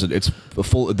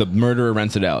 or the murderer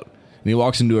rents it out, and he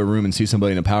walks into a room and sees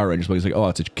somebody in a Power Rangers, but he's like, oh,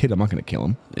 it's a kid. I'm not going to kill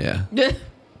him. Yeah.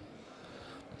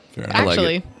 Fair enough.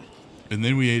 Actually, And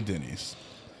then we ate Denny's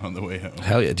on the way home.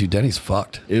 Hell yeah, dude. Denny's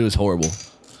fucked. It was horrible.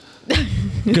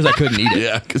 Because I couldn't eat it.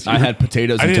 Yeah, 'cause I had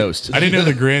potatoes and toast. I didn't know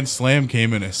the Grand Slam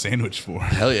came in a sandwich form.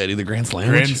 Hell yeah, dude. The Grand Slam.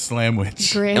 Grand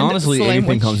Slamwich. grand Honestly, anything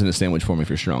sandwich. comes in a sandwich form if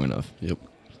you're strong enough. Yep.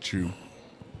 True.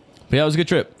 But yeah, it was a good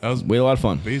trip. We had a lot of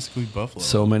fun. Basically Buffalo.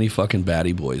 So many fucking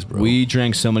baddie boys, bro. We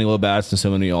drank so many little bats and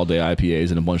so many all-day IPAs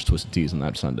and a bunch of Twisted Teas on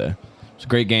that Sunday. It's a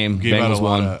great game. Gave out Bengals a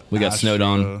lot won. of We got snowed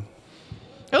on. Astra.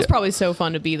 It was probably so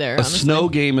fun to be there. a honestly. snow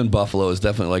game in Buffalo is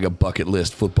definitely like a bucket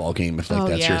list football game if like Oh,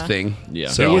 that's yeah. your thing. Yeah.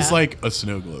 It So was like a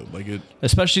snow globe. Like it.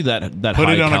 Especially that Put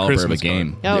high it on a caliber of a Christmas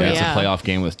game. card. Oh, It's a yeah. playoff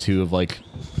game with two of like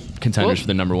contenders Whoop. for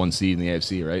the number one seed in the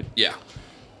AFC, right? yeah.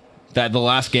 That the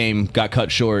last game got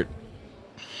cut short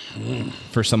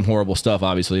for some horrible stuff,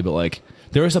 obviously, but like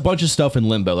there was a bunch of stuff in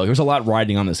limbo. Like there was a lot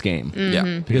riding on this game.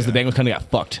 Yeah. Because the Bengals kind of got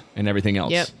fucked and everything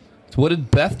else. Yep. So what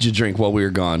did Beth drink while we were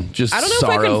gone? Just I don't know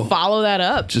sorrow. if I can follow that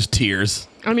up. Just tears.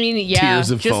 I mean, yeah,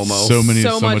 Tears of just FOMO.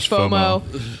 So much FOMO.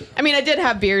 I mean, I did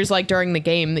have beers like during the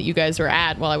game that you guys were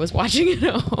at while I was watching it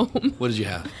at home. What did you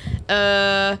have?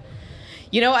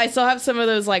 I still have some of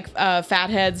those like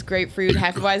Fatheads grapefruit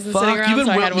Hefeweizen sitting around. you've been,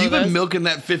 so I had one you've of been those. milking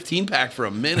that 15 pack for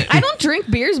a minute. I don't drink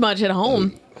beers much at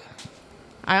home.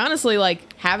 I honestly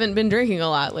haven't been drinking a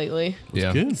lot lately.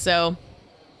 Yeah. Good. So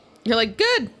you're like,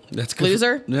 good. That's good.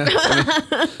 Loser. Yeah.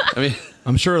 I mean,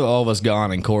 I'm sure all of us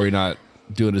gone and Corey not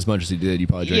doing as much as he did. You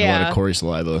probably drank a lot Yeah. of Corey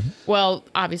saliva. Well,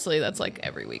 obviously that's like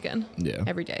every weekend. Yeah.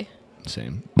 Every day.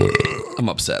 Same. I'm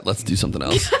upset. Let's do something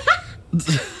else.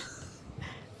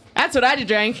 That's what I just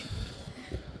drank.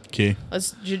 Okay.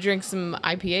 Let's drink some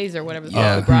IPAs or whatever the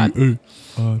Yeah. fuck we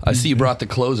brought. I see you brought the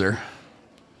closer.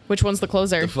 Which one's the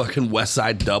closer? The fucking West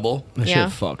Side Double. That Yeah.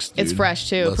 shit fucks, dude. It's fresh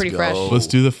too. Let's Pretty go. fresh. Let's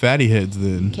do the fatty heads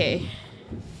then. Okay.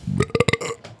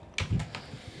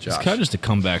 It's kind of just a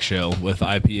comeback show with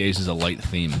IPAs as a light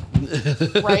theme.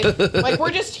 Right? Like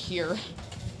we're just here.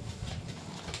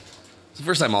 It's the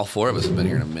first time all four of us have been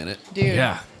here in a minute. Dude.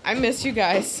 Yeah. I miss you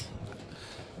guys.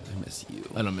 I miss you.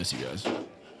 I don't miss you guys.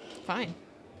 Fine.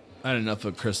 I had enough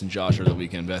of Chris and Josh over the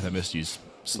weekend, Beth. I missed you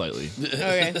slightly.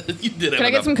 Okay. You did. Can I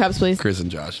get some cups, please? Chris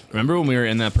and Josh? Remember when we were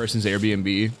in that person's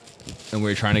Airbnb and we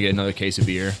were trying to get another case of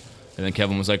beer? And then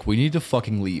Kevin was like, we need to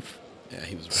fucking leave. Yeah,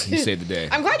 he was right. He saved the day.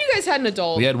 I'm glad you guys had an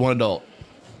adult. We had one adult.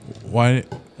 Why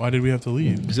did we have to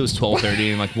leave? Because it was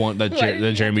 12:30 and like one that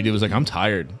Jeremy dude was like, I'm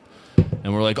tired.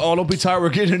 And we're like, oh, don't be tired. We're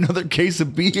getting another case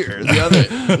of beer. The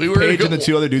other, we were Paige and the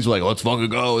two other dudes were like, let's fucking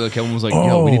go. And then Kevin was like,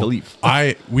 yo, we need to leave.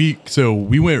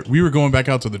 We were going back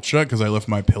out to the truck because I left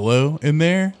my pillow in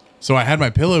there. So I had my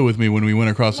pillow with me when we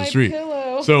went across the My street.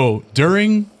 pillow. So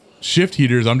during shift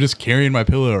heaters, I'm just carrying my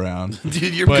pillow around.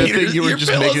 Dude, your But- Peter, You were your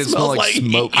just pillow making it smell smells like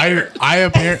smoke.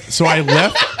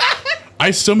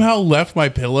 I somehow left my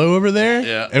pillow over there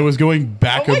Yeah. and was going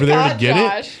back Oh my over there God, to get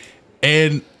Josh. it.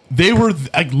 And they were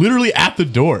like literally at the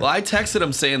door. Well, I texted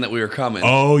him saying that we were coming.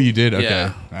 Oh, you did? Okay.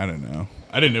 Yeah. I don't know.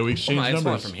 I didn't know we exchanged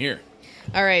numbers. from here.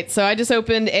 All right, so I just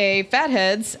opened a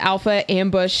Fatheads Alpha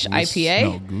Ambush Smell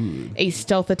IPA. good. A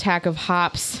stealth attack of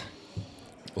hops.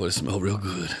 Oh, it smells real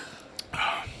good.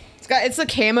 It's a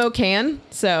camo can,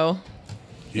 so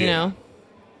you know.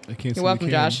 I can't You're welcome,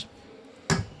 Josh.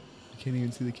 I can't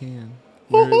even see the can.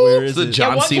 Where It's is the it?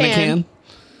 John what Cena can?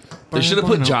 can. They should have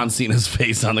put John Cena's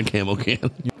face on the camel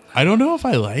can. I don't know if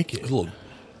I like A it. little,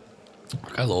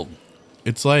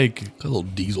 It's like a little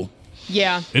diesel.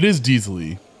 Yeah, it is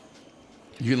diesely.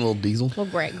 You getting a little diesel? a little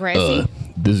grassy.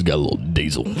 This has got a little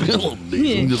diesel. A little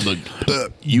diesel. Just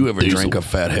like, you ever drank a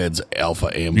Fathead's Alpha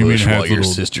mean Ambush have while your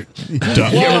little- sister? You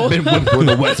ever been with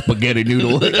a wet spaghetti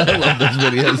noodle? I love those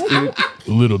videos, dude.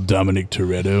 Little Dominic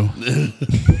Toretto.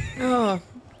 Oh,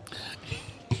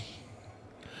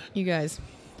 you guys.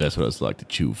 That's what it's like to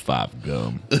chew 5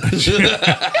 gum.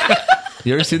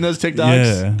 You ever seen those TikToks?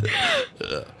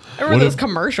 Yeah. I remember What those if-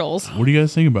 commercials. What do you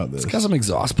guys think about this? It's got some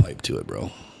exhaust pipe to it, bro.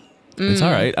 It's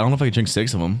all right. I don't know if I could drink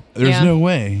 6 of them. There's Yeah. no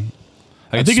way.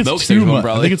 I think smoke it's 6 too of them, much. I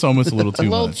probably. think it's almost a little too A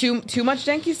little much. too much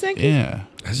danky stanky? Yeah.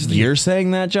 You're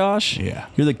saying that, Josh? Yeah.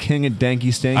 You're the king of danky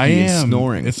stanky I and am.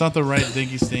 snoring. It's not the right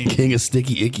dinky stink. King of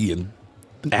sticky icky and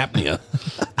apnea.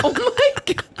 Oh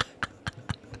my god.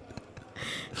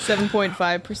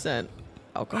 7.5%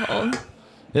 alcohol.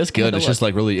 It's good. Have a It's just look.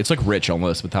 like really, it's like rich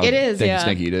almost with how It is, danky yeah.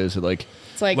 stanky it is. So like,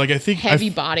 It's like, Like I think heavy I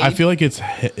body. feel like it's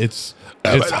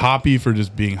hoppy for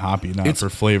just being hoppy, not for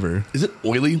flavor. Is it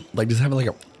oily? Like, does it have like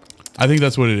I think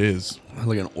that's what it is.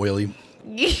 an oily?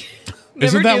 Never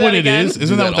Isn't that do what it again. is?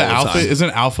 Isn't Do that what that the all the alpha? time. Isn't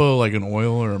alpha like an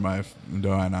oil, or do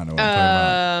I not know what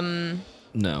I'm talking about?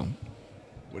 No,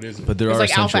 What is it? but there It's are like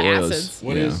essential alpha oils. acids.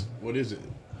 What is it?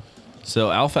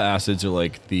 So alpha acids are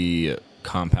like the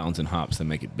compounds in hops that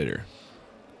make it bitter.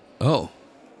 Oh,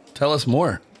 tell us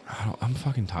more. I'm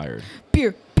fucking tired.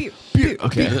 Beer.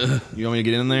 Okay, you want me to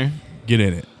get in there? Get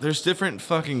in it. There's different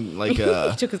fucking like He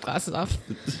took his glasses off.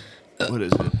 what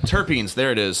is it? Terpenes.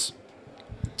 There it is.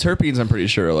 Terpenes, I'm pretty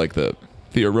sure, are like the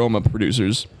aroma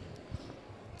producers.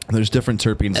 There's different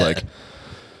terpenes like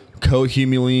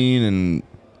cohumulene and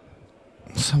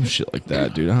some shit like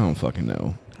that, dude. I don't fucking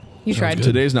know. You tried.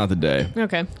 Today's not the day.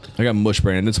 Okay. I got mush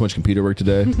brain. I did so much computer work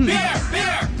today.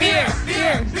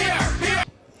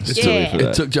 It's too late for Yeah. that.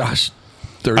 It took Josh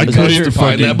I 30 minutes to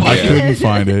find that I button. couldn't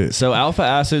find it. So alpha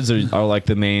acids are like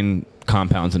the main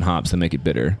compounds in hops that make it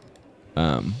bitter.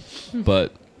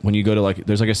 But when you go to like,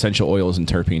 there's like essential oils and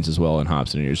terpenes as well in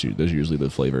hops, and those are usually the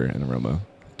flavor and aroma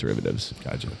derivatives.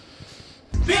 Gotcha.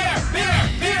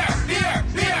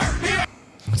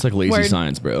 It's like lazy Word.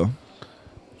 science, bro.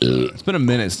 It's been a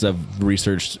minute since I've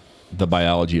researched the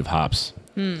biology of hops,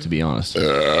 to be honest.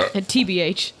 At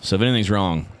TBH. So if anything's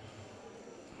wrong,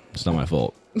 it's not my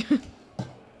fault.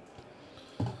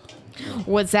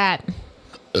 What's that?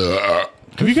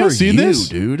 Have you guys seen this?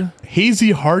 dude?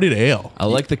 Hazy Hearted Ale. I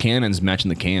like the cannons matching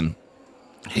the can.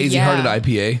 Hazy Yeah. Hearted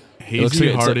IPA. looks Hazy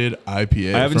like it's Hearted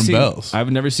IPA I haven't from seen. Bell's.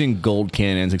 I've never seen gold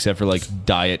cannons except for like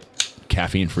diet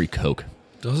caffeine-free Coke.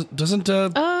 Doesn't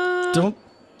don't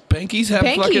Bankies have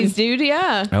Bankies, fucking dude,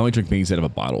 yeah. I only drink things out of a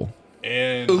bottle.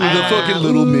 and the fucking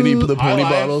little mini the pony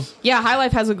Life. bottles? Yeah, High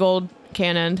Life has a gold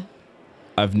can end.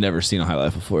 I've never seen a High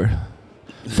Life before.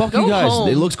 Fuck Go you guys. home.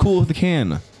 It looks cool with the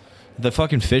can. The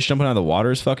fucking fish jumping out of the water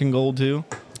is fucking gold too.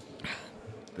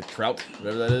 The trout,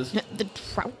 whatever that is. The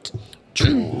trout.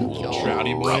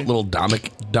 Trouty boy. Little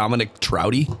Dominic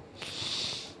Trouty.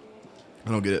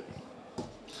 I don't get it.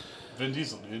 Vin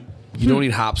Diesel, dude. You don't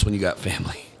eat hops when you got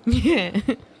family. Yeah.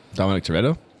 Dominic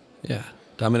Toretto? Yeah.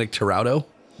 Dominic Torauto.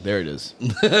 There it is.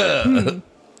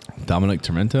 Dominic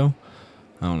Tormento?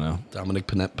 I don't know. Dominic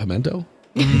Pimento.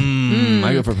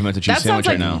 I go for a pimento cheese That sandwich sounds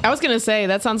like, right now. I was going to say,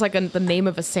 that sounds like the name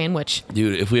of a sandwich.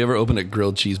 Dude, if we ever open a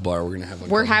grilled cheese bar, we're gonna have one.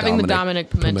 We're called having the Dominic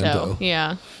Pimento.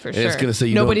 Yeah, for And sure. it's gonna say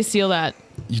you Nobody don't- steal that.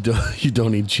 You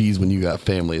don't eat cheese when you got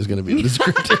family. Is gonna be the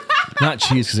descriptor. Not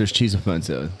cheese because there's cheese with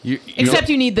pimento. Except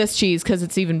you need this cheese because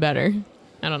it's even better.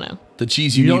 I don't know. the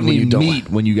cheese You you, don't need when you need don't. meat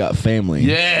when you got family.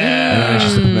 Yeah. And then it's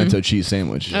just a pimento cheese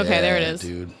sandwich. Okay, there it is.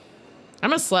 dude.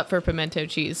 I'm a slut for pimento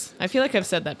cheese. I feel like I've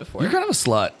said that before. You're kind of a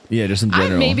slut. Yeah, just in I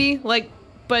general. maybe, like,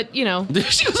 but, you know,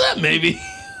 She was that maybe.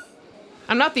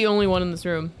 I'm not the only one in this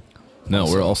room. No,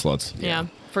 we're all sluts. Yeah,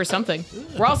 for something.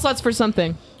 We're all sluts for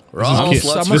something. We're all Can-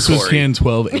 sluts this for was Corey. can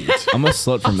 12-8. I'm a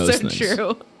slut for most So things.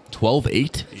 true.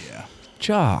 12-8? Yeah.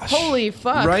 Josh. Holy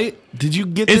fuck. Right? Did you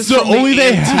get It's this the from only they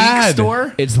antique had.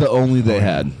 store? It's the only they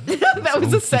had. That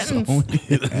was a sentence.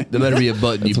 There better be a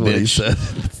button, you That's what he bitch. said.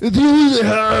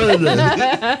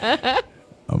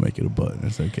 I'll make it a button.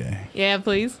 It's okay. Yeah,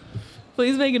 please.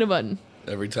 Please make it a button.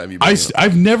 Every time you.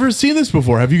 I've never seen this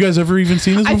before. Have you guys ever even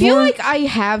seen this I before? feel like I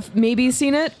have maybe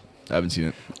seen it. I haven't seen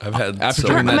it. I've had After so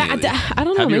drinking many. that- I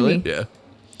don't know, Have you maybe. really? Yeah.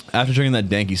 After drinking that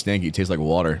danky stanky, it tastes like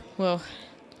water. Well,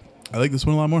 I like this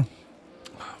one a lot more.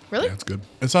 really? That's good.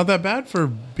 It's not that bad for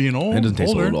being old. It doesn't taste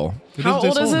older. old at all. It How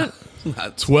doesn't old taste is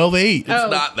it? 12-8. It's Oh.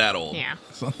 not that old. Yeah.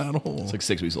 It's not that old. It's like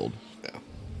 6 weeks old. Yeah.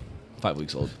 5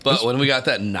 weeks old. But when we got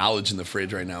that knowledge in the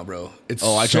fridge right now, bro, it's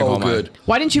Oh, I drank so all mine. good.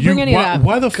 Why didn't you bring any why, of that?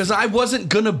 why the Because I wasn't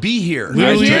gonna be here.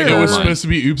 literally drank it all was mine. supposed to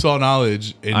be oops all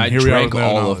knowledge, and I here we are drank with no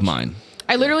all knowledge. of mine.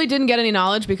 I literally didn't get any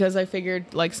knowledge because I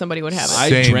figured like somebody would have it. I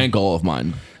Same. drank all of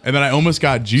mine. And then I almost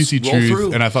got juicy Roll truth,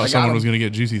 through. and I I thought got someone 'em. was going to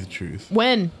get juicy truth.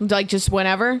 When? Like just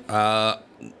whenever?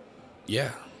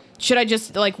 Yeah. Should I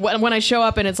just like when I show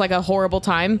up and it's like a horrible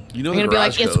time? You know I'm the gonna be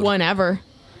like garage it's code. whenever.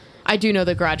 I do know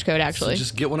the garage code So actually.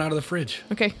 just get one out of the fridge.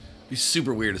 Okay. Be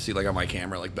super weird to see like on my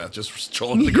camera like Beth just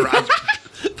strolling the garage,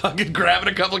 fucking grabbing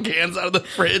a couple cans out of the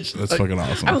fridge. That's like, fucking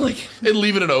awesome. I'm like, and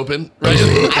leaving it open. Right?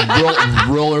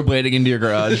 Rollerblading into your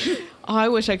garage. oh, I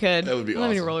wish I could. That would be I don't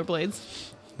have any awesome. rollerblades.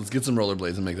 Let's get some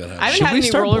rollerblades and make that happen. I haven't Should had we any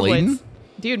start rollerblades. blading?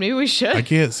 Dude, maybe we should. I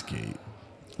can't skate.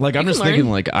 Like, I'm You just can thinking,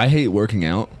 learn. like, I hate working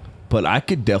out, but I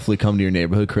could definitely come to your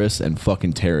neighborhood, Chris, and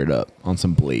fucking tear it up on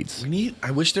some blades. We need.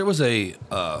 I wish there was a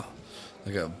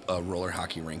like a roller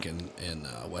hockey rink in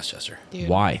Westchester. Dude.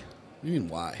 Why? What do you mean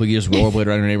why? We could just rollerblade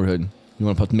around your neighborhood. You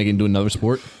want to make it into another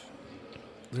sport?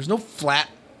 There's no flat.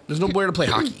 There's nowhere to play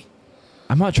hockey.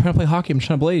 I'm not trying to play hockey. I'm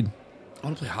trying to blade. I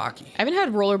want to play hockey. I haven't had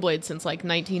rollerblades since like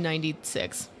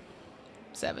 1996,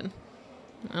 7.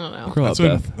 I don't know. Grow up,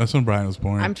 Beth. That's when Brian was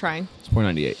born. I'm trying. It's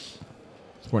 498.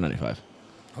 It's 495.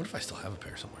 I wonder if I still have a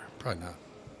pair somewhere. Probably not.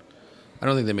 I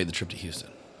don't think they made the trip to Houston.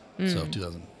 So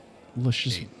 2000. Let's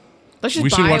just. Let's just we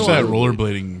should buy watch that one.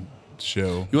 rollerblading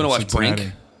show. You wanna in watch Brink?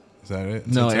 Cincinnati. Is that it?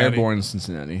 No, Cincinnati? Airborne,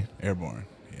 Cincinnati. Airborne.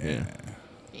 Yeah.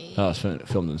 Oh, it's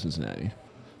filmed in Cincinnati.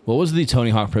 What was the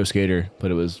Tony Hawk Pro Skater?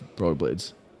 But it was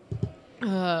rollerblades.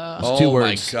 Oh, two my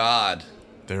words. God.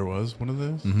 There was one of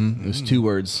those. It was 2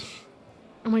 words.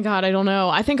 Oh my god, I don't know.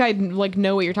 I think I like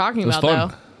know what you're talking It was about fun.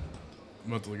 though.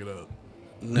 I'm about to look it up.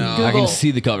 No. I Google. can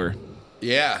see the cover.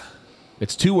 Yeah.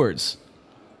 It's 2 words.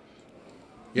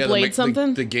 Yeah, Blade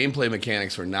something? The gameplay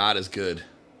mechanics were not as good.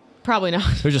 Probably not.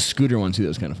 There's a scooter one too. That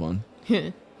was kind of fun.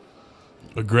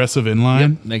 Aggressive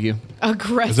inline. Thank you.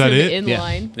 Aggressive Is that it?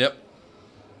 inline. Yep.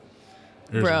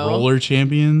 There's Bro. Roller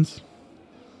Champions.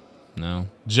 No.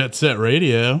 Jet Set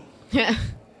Radio.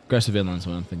 Aggressive inline's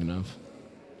what I'm thinking of.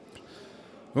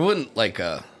 Remember when, like,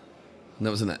 that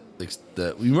was in that, like,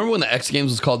 you remember when the X Games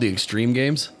was called the Extreme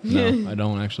Games? No, I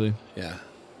don't actually. Yeah.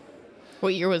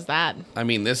 What year was that? I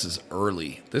mean, this is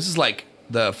early. This is like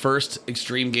the first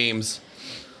Extreme Games,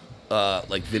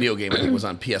 like, video game, I think, was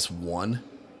on PS1.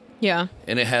 Yeah.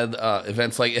 And it had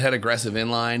events like, it had Aggressive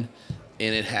Inline,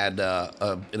 and it had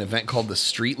an event called the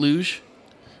Street Luge.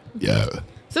 Yeah.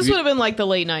 So this would have been like the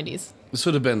late 90s. This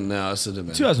would have been, no, this would have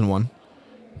been. 2001.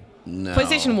 No.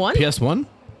 PlayStation 1? PS1.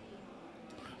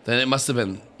 Then it must have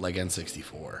been like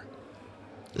N64.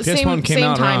 PS1 Same came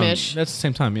out around. time-ish. That's the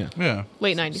same time. Yeah. Yeah.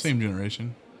 Late 90s. Same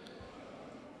generation.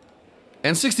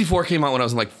 N64 came out when I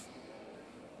was in like,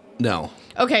 no.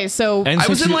 Okay, so And I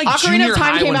was in like Ocarina of junior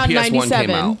Time high came when out in PS1 came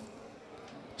 97. out.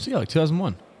 So yeah, like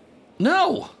 2001.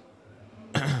 No.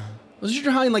 I was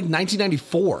junior high in like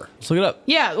 1994. Let's look it up.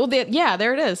 Yeah, well, yeah,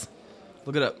 there it is.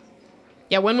 Look it up.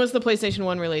 Yeah, when was the PlayStation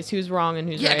 1 released? Who's wrong and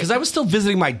who's Yeah, right? because I was still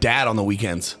visiting my dad on the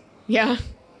weekends. Yeah,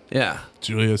 Yeah.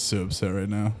 Julia's so upset right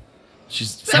now. She's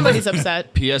somebody's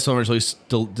upset. PS1 was released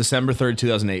still December 3rd,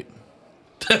 2008.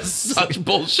 That's such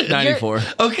bullshit. 94.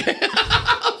 Okay.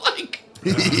 Like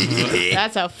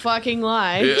That's a fucking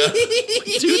lie.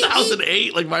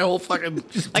 2008, like my whole fucking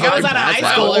Like I was out of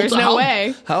high school. There's no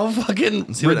way. How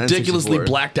fucking see what ridiculously N64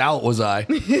 blacked out was I?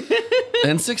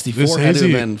 N64 This had to have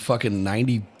hazy- been fucking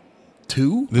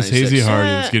 92. This 96. hazy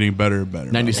heart is getting better and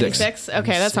better. 96. 96?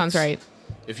 Okay, that sounds right.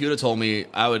 If you would have told me,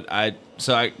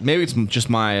 maybe it's just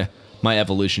my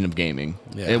evolution of gaming.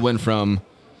 Yeah. It went from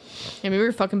Yeah, maybe we're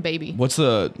a fucking baby. what's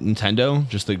the Nintendo,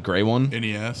 just the gray one,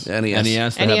 NES. NES.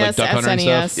 NES that had like NES, Duck Hunter and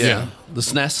SNES. stuff. Yeah. The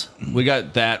SNES. We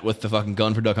got that with the fucking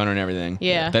gun for Duck Hunter and everything.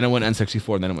 Yeah. Then it went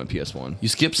N64, and then it went PS1. You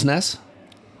skipped SNES?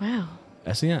 Wow.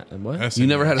 SNES? What? SNES. You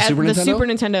never had a Super the Nintendo? Super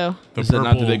Nintendo. The Is that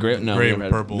not the big gray? No, gray we and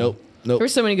never had it. purple. Nope. There were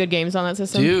so many good games on that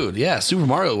system. Dude, yeah. Super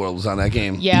Mario World was on that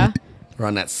game. Yeah. Or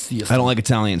on that CS. I don't like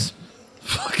Italians.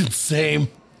 Fucking same.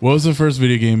 What was the first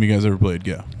video game you guys ever played?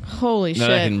 Go. Holy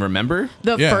That I shit. can remember.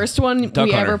 The Yeah. first one Duck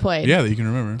we Hunter. ever played. Yeah, that you can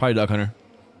remember. Probably Duck Hunter.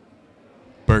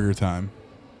 Burger Time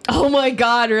Oh my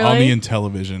god, really? on the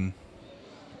Intellivision.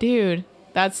 Dude,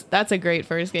 that's a great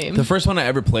first game. The first one I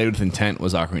ever played with intent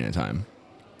was Ocarina of Time.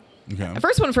 Okay. The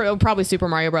first one for probably Super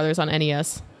Mario Brothers on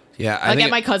NES. Yeah. I Like think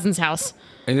at my cousin's house.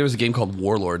 and there was a game called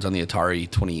Warlords on the Atari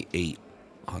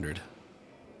 2800.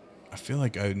 I feel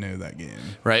like I know that game.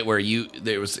 Right? Where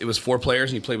it was 4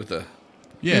 players and you played with the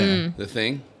Yeah.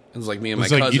 thing. It was like me and It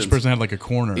was my like cousins. each person had like a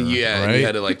corner. Yeah, and Right? you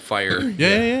had to like fire.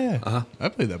 yeah. I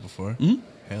played that before. Hell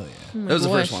yeah. That was the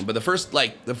first Gosh. one. But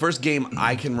the first game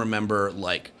I can remember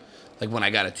like when I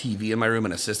got a TV in my room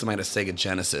and a system, I had a Sega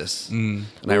Genesis. And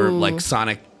I remember like Ooh.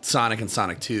 Sonic and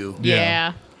Sonic 2.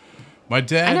 Yeah. My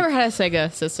dad. I never had a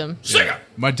Sega system. Sega!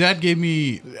 My dad gave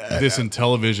me this in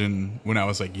television when I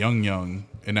was like young,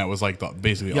 and that was like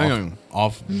basically Young.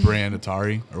 off-brand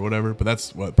Atari or whatever. But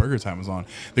that's what Burger Time was on.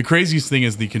 The craziest thing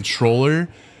is the controller.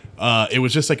 It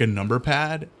was just like a number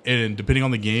pad, and depending on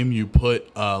the game, you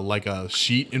put like a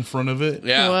sheet in front of it.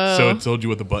 Yeah. Whoa. So it told you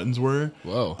what the buttons were.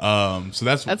 Whoa. So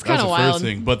that's That's the kinda first wild.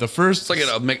 thing. But the first, It's like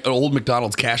an old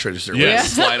McDonald's cash register. Yeah. Where you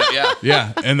slide it, yeah.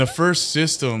 yeah, and the first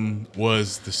system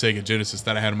was the Sega Genesis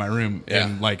that I had in my room, Yeah.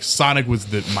 and like Sonic was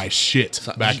my shit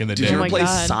back in the Did day. you ever my play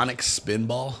God. Sonic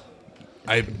Spinball?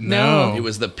 I No. no. It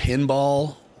was the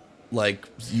pinball. Like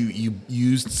you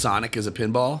used Sonic as a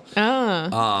pinball.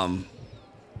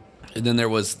 And then there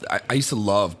was I used to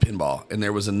love pinball, and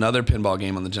there was another pinball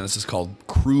game on the Genesis called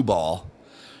Crew Ball,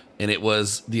 and it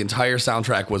was the entire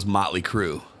soundtrack was Motley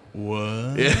Crue.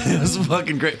 What? It was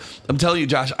fucking great. I'm telling you,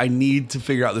 Josh, I need to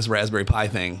figure out this Raspberry Pi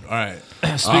thing. All right.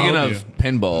 Speaking I'll of help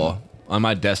pinball, on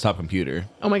my desktop computer.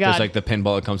 Oh my God. There's like the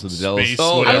pinball that comes with the Dells. Space I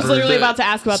was whatever. literally about to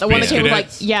ask about the one that Space came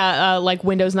with Cadets. like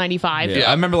Windows 95. Yeah.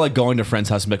 I remember like going to friends'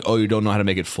 house and be like, oh, you don't know how to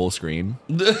make it full screen?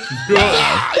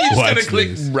 Watch click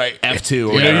this. right. F2 or You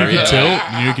know whatever. you can tilt.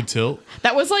 You know you can tilt.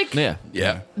 That was like Yeah.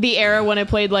 Yeah. the era when I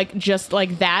played like just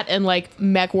like that and like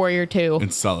Mech Warrior 2.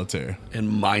 And solitaire.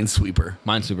 And Minesweeper.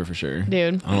 Minesweeper for sure.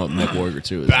 Dude. I don't know what Mech Warrior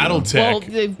 2 is. BattleTech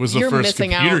Well, was the you're first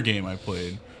missing computer out. game I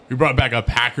played. We brought back a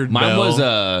Packard Mine Bell,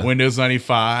 was, Windows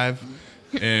 95,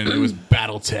 and it was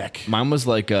BattleTech. Mine was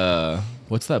like,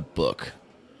 what's that book?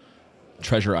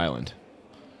 Treasure Island.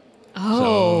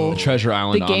 Oh. A Treasure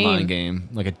Island The game. online game.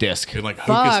 Like a disc. And like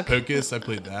Hocus Fuck. Pocus, I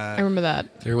played that. I remember that.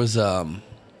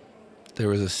 There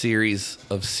was a series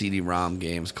of CD-ROM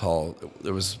games called.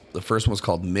 The first one was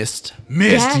called Myst,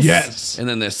 Missed, Yes. yes. and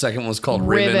then the second one was called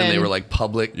Riven, and they Riven. were like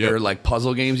public. Yep. They're like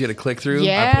puzzle games you had to click through.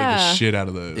 Yeah. I played the shit out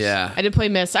of those. Yeah. I did play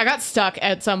Myst. I got stuck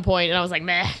at some point and I was like,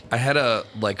 meh. I had a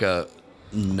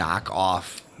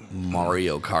knockoff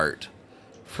Mario Kart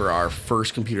for our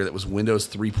first computer that was Windows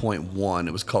 3.1.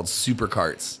 It was called Super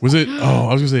Karts. Was it? Oh,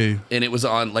 I was gonna say. And it was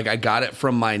on, like, I got it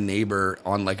from my neighbor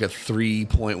on like a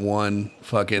 3.1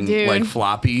 fucking Dude. like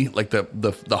floppy, like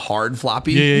the hard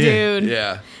floppy. Yeah, yeah, yeah. Dude.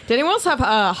 Yeah. Did anyone else have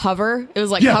Hover? It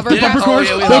was like Yeah, Hover. the bumper Fest. cars.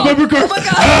 yeah, we the had- bumper cars.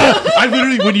 I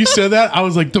literally, when you said that, I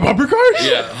was like, the bumper cars.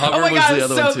 Yeah. Hover Oh my was god, the I'm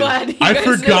other so one too. glad you I guys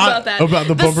knew forgot about, about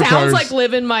the bumper sounds cars. like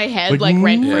live in my head, like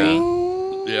rent free.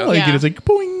 Yeah. Like Yeah. it's like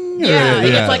boing. Yeah, Or,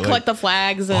 you get to like collect the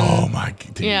flags and Oh my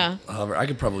god. Dude. yeah. Hover. I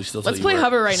could probably still tell Let's you play where-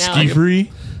 Hover right now. Ski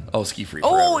free. Oh, Ski Free.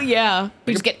 Oh forever. yeah,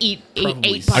 we just get eight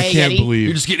Probably. by I can't Yeti. believe.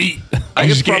 You just get eat. You I could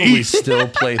just get probably eat. still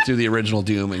play through the original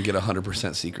Doom and get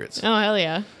 100% secrets. Oh hell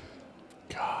yeah,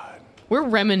 God. we're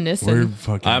reminiscing. We're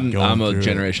fucking. I'm going a through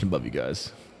generation above you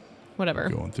guys. Whatever.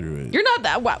 It. Going through it. You're not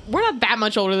that. We're not that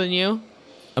much older than you.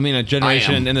 I mean, a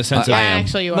generation in the sense of I am.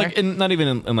 Actually, you like, are. not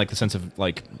even in like the sense of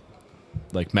like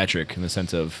metric, in the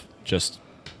sense of just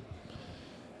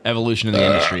evolution in the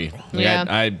industry. Like, Yeah.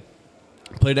 I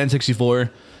played N64,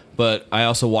 but I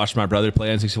also watched my brother play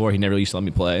N64. He never used to let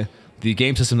me play. The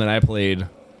game system that I played,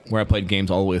 where I played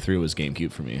games all the way through, was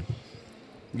GameCube for me.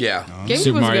 Yeah. GameCube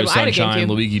Super was Mario good. I had a Sunshine,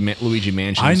 GameCube. Luigi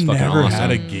Mansion. I is fucking never awesome.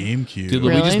 had a GameCube. Dude,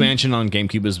 Really? Luigi's Mansion on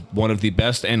GameCube is one of the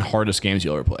best and hardest games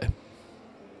you'll ever play.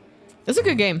 It's a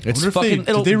good game. I It's wonder if fucking.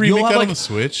 did they you'll remake have, that like, on the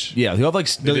Switch? Yeah, you'll have like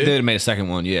They did? they made a second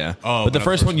one, yeah. Oh, but the not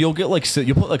first the one first you'll get like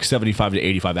you'll put like 75 to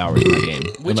 85 hours in that game.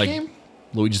 Which And, like, game?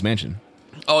 Luigi's Mansion.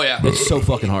 Oh yeah. It's so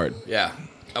fucking hard. Yeah.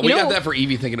 You We know- got that for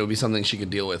Evie thinking it would be something she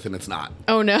could deal with, and it's not.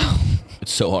 Oh no.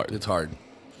 It's so hard. It's hard.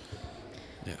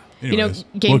 Anyways,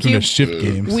 GameCube- welcome to Shift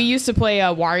Games. We used to play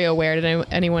WarioWare. Did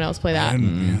anyone else play that?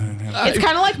 I It's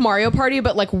kind of like Mario Party,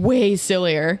 but like way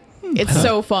sillier. It's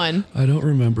so fun. I don't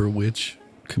remember which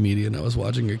comedian I was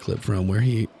watching a clip from where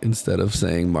he, instead of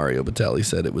saying Mario Batali,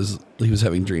 said he was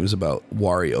having dreams about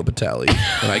Wario Batali,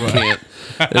 and I can't.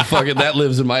 And fucking that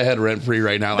lives in my head rent free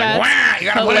right now. Like, That's wow, you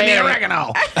gotta put in the hilarious.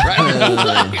 oregano.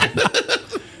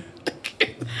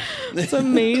 It's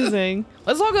amazing.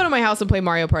 Let's all go to my house and play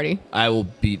Mario Party. I will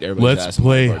beat everybody's ass. Let's in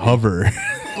play Mario Party. Hover.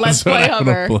 Let's That's what play I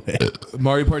wanna Hover. play.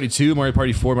 Mario Party 2, Mario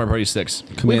Party 4, Mario Party 6.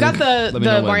 We've got Let the me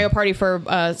know when. Mario Party for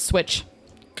Switch.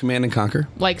 Command and Conquer.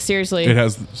 Like seriously. It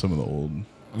has some of the old.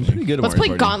 I'm pretty good at Let's Mario play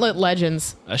Party. Gauntlet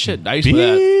Legends. That shit. I used to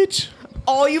play that. Bitch.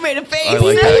 Oh, you made a face. I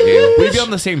like that game. We'd be on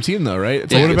the same team though, right?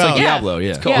 It's Yeah, like, what it's like about- Diablo?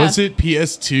 Yeah. Yeah. Was it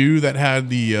PS2 that had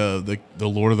the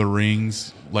Lord of the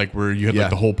Rings, like where you had Yeah. like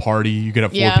the whole party? You could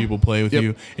have 4 Yeah. people play with Yep. you,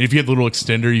 and if you had the little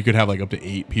extender, you could have like up to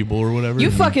 8 people or whatever. You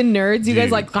fucking nerds. You guys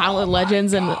Dude. like Gauntlet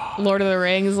Legends and Lord of the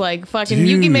Rings. Like fucking.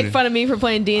 You can make Dude. fun of me for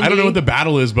playing D&D. I don't know what the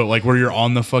battle is, but like where you're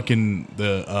on the fucking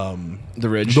The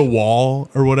Ridge. the wall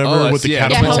or whatever Oh, with the yeah,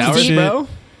 yeah, catapults Twin Helm's and Towers,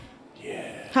 Deep,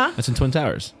 shit. bro. That's in Twin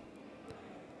Towers.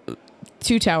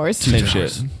 2 towers. Same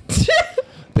Towers. shit.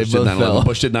 They Pushed it both 9/11. fell.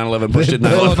 Pushed it 9/11. Pushed it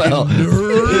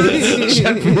 9/11.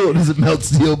 Sheffield doesn't melt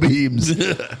steel beams.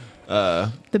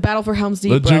 The battle for Helm's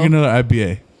Deep, Let's bro. drink another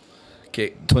IPA.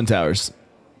 Okay. Twin Towers.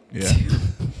 Yeah.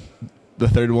 The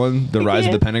third one, The Rise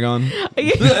of the Pentagon.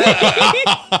 I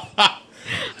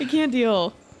can't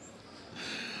deal.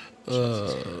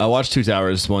 I watched Two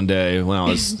Towers one day when I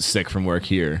was sick from work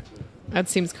here, That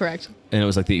seems correct. and it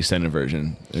was like the extended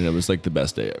version, and it was like the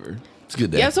best day ever. It's a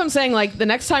good day. Yeah, that's what I'm saying. Like the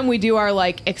next time we do our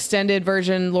like extended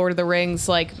version Lord of the Rings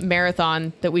like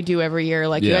marathon that we do every year,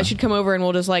 like you Yeah. guys should come over and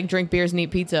we'll just like drink beers and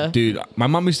eat pizza. Dude, my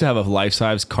mom used to have a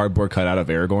life-size cardboard cutout of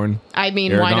Aragorn. I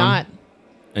mean, why Aragorn? not?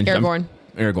 And Aragorn.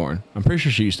 Aragorn. I'm pretty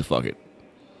sure she used to fuck it.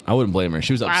 I wouldn't blame her.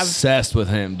 She was obsessed with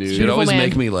him, dude. She'd Beautiful always man.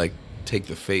 make me like take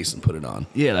the face and put it on.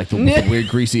 Yeah, like the weird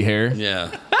greasy hair,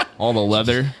 Yeah. all the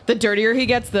leather. The dirtier he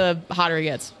gets, the hotter he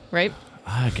gets, right?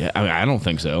 I don't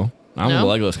think so. I'm No?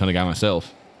 a Legolas kind of guy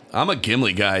myself. I'm a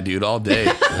Gimli guy, dude, all day.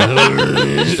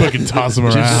 Just fucking toss them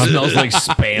around. Smells like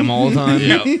spam all the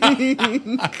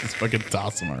time. Just fucking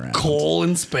toss them around. Coal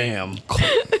and spam.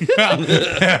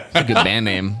 That's a good band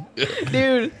name.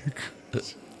 Dude.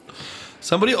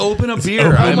 Somebody open a beer.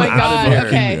 Oh I'm my out God, of beer.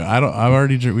 okay. I don't. I've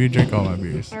already we drank all my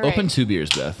beers. All right. Open 2 beers,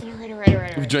 Beth. All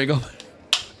right. We drank all.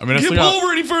 I mean, I Can't still pull got,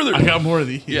 over any further. I got more of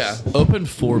these. Yeah. Open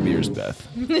 4 beers, Beth.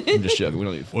 I'm just joking. We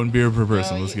don't need 4. 1 beer per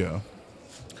person. Let's go.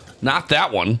 Not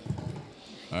that one.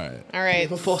 All right. All right.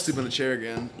 I'll fall asleep in the chair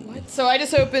again. So I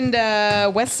just opened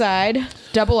West Side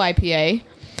Double IPA,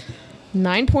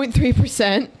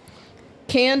 9.3%,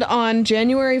 canned on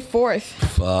January 4th.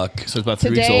 Fuck. So it's about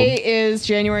 3 weeks Today old. is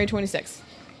January 26th.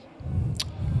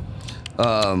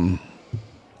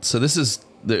 So this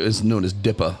is known as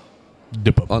Dippa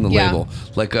Dip up. on the Yeah. label.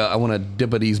 Like I want to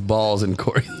dip these balls in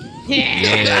Corey.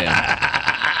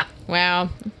 Yeah. Wow,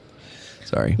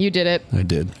 Sorry, you did it. I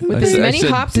did. With as many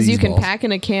hops as you can pack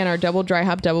in a can, our double dry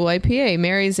hop double IPA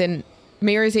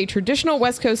marries a traditional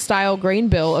West Coast style grain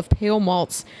bill of pale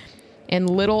malts and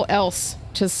little else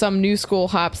to some new school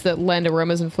hops that lend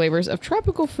aromas and flavors of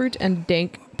tropical fruit and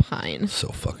dank pine. So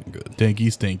fucking good.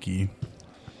 Danky stinky.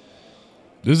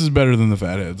 This is better than the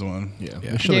Fatheads one. Yeah.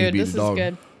 Yeah. We should have Dude, beat this is the dog.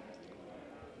 good.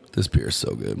 This beer is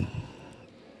so good.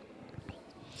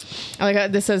 I like how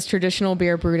this says traditional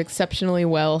beer brewed exceptionally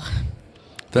well.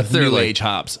 That's their New like age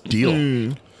hops.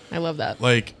 deal. I love that.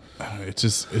 Like,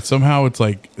 it's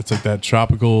like that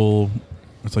tropical.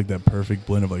 It's like that perfect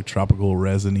blend of like tropical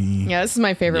resiny. Yeah, this is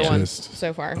my favorite one Just-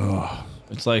 so far.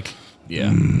 It's like,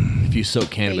 yeah, if you soak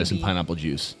cannabis in Baby. pineapple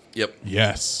juice. Yep.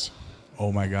 Yes.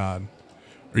 Oh my god.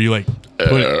 Or you like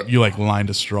you like lined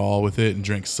a straw with it and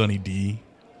drank Sunny D.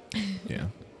 Yeah.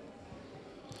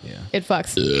 Yeah. It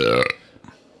fucks.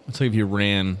 It's like if you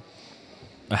ran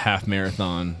a half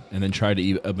marathon and then tried to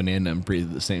eat a banana and breathe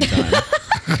at the same time.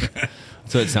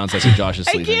 So it sounds like Josh is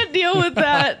I sleeping. can't deal with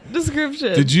that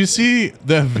description. Did you see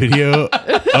that video of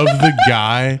the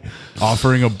guy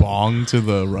offering a bong to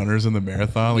the runners in the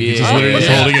marathon? Like he's just Yeah. literally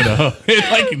just holding it up.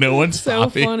 And, like no one's So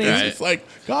stopping. funny. It's just like,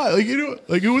 God, like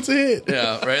who what's a hit?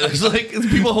 Yeah. Right. There's like it's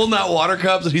people holding out water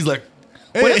cups, and he's like,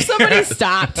 What if somebody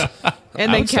stopped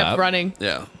and then would kept stop. running?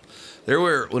 yeah. There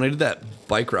were when I did that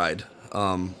bike ride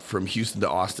from Houston to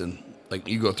Austin. Like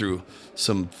you go through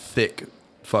some thick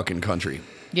fucking country.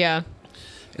 Yeah.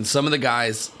 And some of the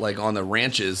guys, like on the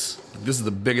ranches, this is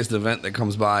the biggest event that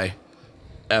comes by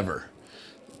ever.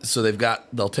 So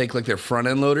they'll take like their front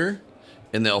end loader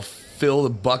and they'll fill the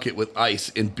bucket with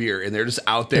ice and beer. And they're just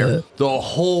out there the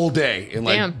whole day. And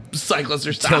like Damn. cyclists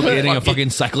are stopping. Tailgating a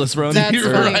fucking cyclist run. That's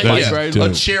You're funny. right. That's Yeah. ride. A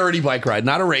dope. charity bike ride,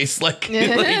 not a race. Like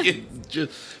it's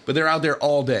just, but they're out there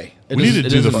all day. It We need to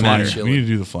doesn't- do it the doesn't flying. matter. We need to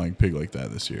do the flying pig like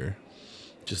that this year.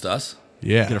 Just us.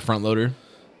 Yeah. Get a front loader,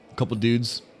 a couple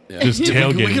dudes. Yeah. Just We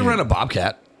tailgating can run it. a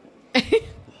Bobcat. I'm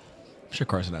sure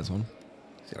Carson has one.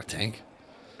 He's got a tank.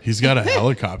 He's got a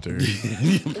helicopter.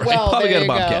 Well, Probably there got a you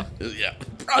Bobcat. go. Yeah,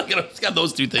 probably he's got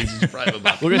those two things. He's probably a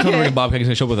Bobcat. We're gonna tell him to bring a Bobcat. He's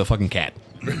gonna show up with a fucking cat.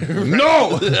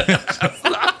 No,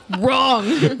 Wrong.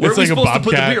 where are we like a supposed to put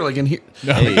the Bobcat. beer? Like in here?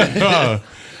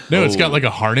 No, it's got like a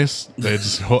harness that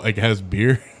just like has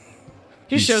beer.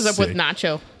 He He's shows up with sick.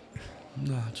 Nacho.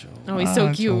 Nacho. Oh, he's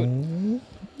so cute. You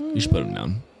should put him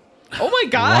down. Oh my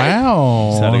God.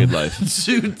 Wow. He's had a good life.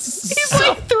 Dude, He's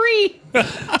like 3.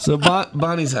 so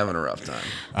Bonnie's having a rough time.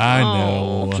 I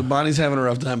know. So Bonnie's having a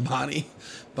rough time. Bonnie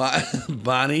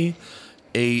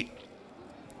ate.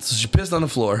 So she pissed on the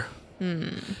floor,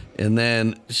 and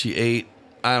then she ate.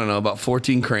 I don't know, about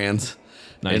 14 crayons.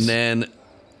 Nice. And then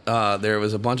there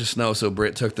was a bunch of snow, so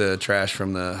Britt took the trash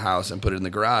from the house and put it in the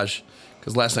garage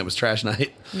because last night was trash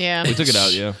night. Yeah. We took it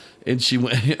out, yeah. And she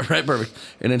went right, perfect.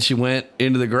 And then she went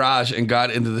into the garage and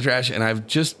got into the trash. And I've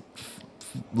just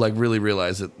like really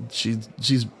realized that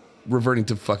she's reverting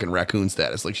to fucking raccoon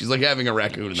status. Like she's like having a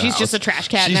raccoon in the She's house. just a trash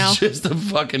cat She's now. just a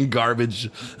fucking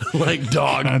garbage like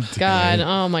dog. God.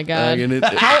 Oh my God. And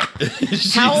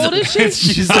How old is she?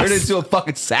 She's turned into a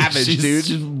fucking savage, dude.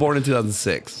 She's born in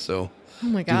 2006, so Oh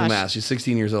my do the gosh. math. She's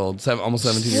 16 years old, almost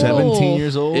 17 years Whoa. old. 17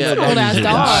 years old. Yeah, Old ass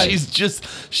dog.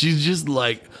 She's just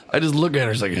like I just look at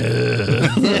her. It's like,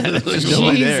 like,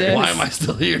 Jesus. why am I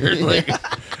still here? Like,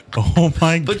 Oh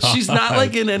my god. but she's not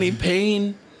like in any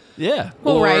pain. Yeah.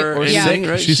 Well, or right, yeah. anything,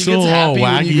 right? She's she still gets all happy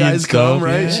when you wacky guys and come, stuff,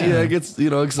 right? yeah. She gets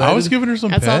excited. I was giving her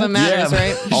some That's all that pets. matters, Yeah,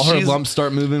 right? All her She's- lumps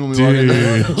start moving when we walk in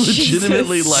there. Dude,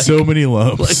 legitimately like so many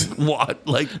lumps. like what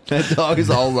like That dog is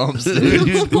all lumps.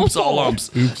 oops all lumps.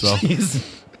 Oops, all. She's-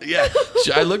 yeah.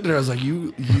 I looked at her. I was like,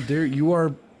 you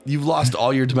are You've lost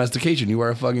all your domestication. You are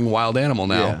a fucking wild animal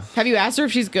now. Yeah. Have you asked her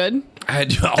if she's good? I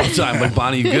had to all the time. Like,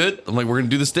 Bonnie, you good? I'm like, we're going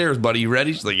to do the stairs, buddy. You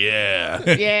ready? She's like, yeah.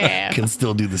 Yeah. Can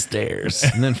still do the stairs.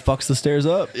 And then fucks the stairs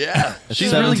up. Yeah.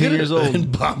 She's 17 really good years old.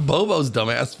 And Bobo's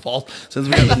dumbass falls since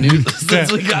we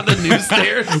got the new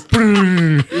stairs.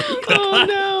 Oh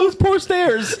no. Those poor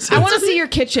stairs. I want to see your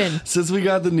kitchen. Since we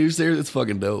got the new stairs, it's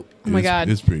fucking dope. Oh my god.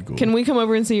 It's pretty cool. Can we come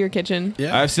over and see your kitchen?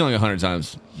 Yeah. I've seen it like 100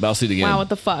 times. But I'll see it again. Wow, what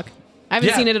the fuck? I haven't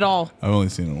Yeah. seen it at all. I've only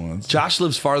seen it once. Josh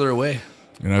lives farther away.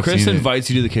 And I've Chris seen invites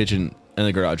you to the kitchen and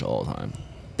the garage all the time.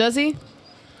 Does he?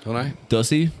 Don't I? Does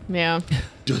he? Yeah.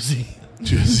 Does he?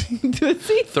 Does he?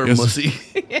 Thermosy.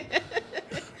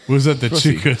 Was that the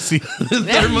Chikusi?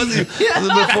 Thermosy.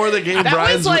 Before the game, That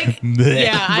Brian's was like,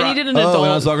 yeah, I needed an adult. Oh,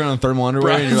 when I was walking around in thermal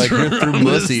underwear and you're like, you're through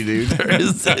mussy, dude. There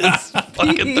is his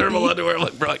fucking thermal underwear. I'm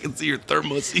like, bro, I can see your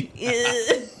thermosy.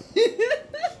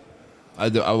 I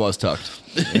was tucked.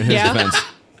 In his Yeah? defense.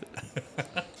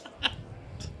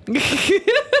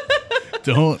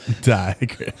 Don't die,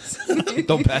 Chris.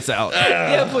 Don't pass out.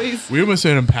 Yeah, please. We almost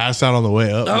made him pass out on the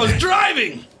way up. I was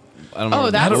driving. I don't know.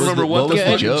 Oh, that I don't was remember what the good.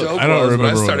 fucking joke I don't was, but I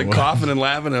remember what started it was. coughing and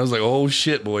laughing. And I was like, oh,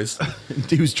 shit, boys.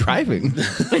 He was driving.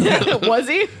 Was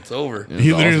he? It's over.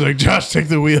 He literally was like, Josh, take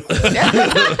the wheel. I'm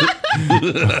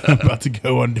about to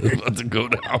go under. About to go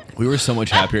down. We were so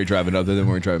much happier driving up there than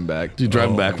we were driving back. Dude,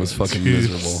 driving back was fucking dude.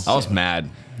 miserable. I was mad.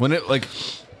 When it, like, it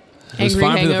was Angry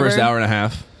fine for the first hangover? hour and a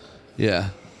half. Yeah.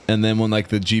 And then when, like,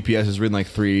 the GPS is written, like,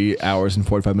 3 hours and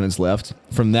 45 minutes left,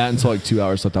 from that until, like, 2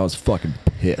 hours left, I was fucking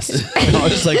pissed. I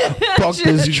was just like, fuck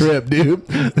this trip, dude.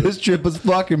 This trip was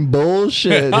fucking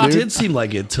bullshit, It dude. did seem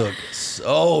like it took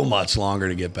so much longer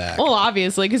to get back. Well,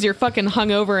 obviously, because you're fucking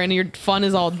hungover and your fun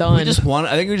is all done. I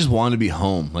think we just wanted to be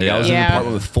home. Like, I was in an Yeah.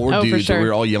 apartment with 4 Oh, for dudes sure. and we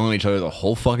were all yelling at each other the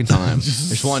whole fucking time. I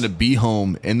just wanted to be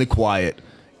home in the quiet,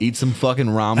 eat some fucking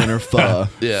ramen or pho.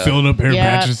 Yeah. Filling up air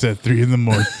Yeah. mattress at 3 a.m.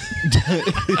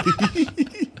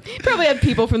 Probably had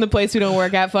people from the place who don't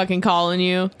work at fucking calling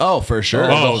you. Oh, for sure.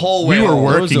 Oh, the whole way we were home.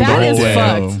 working the That whole is way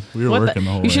fucked. home. We were What working the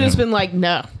whole way You should have home. been like,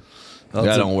 no. Well,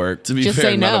 that to- don't work. To be Just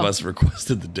fair, say none no. of us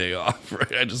requested the day off.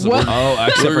 Right? I just What? Oh,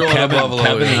 except We're for going to Kevin. Buffalo.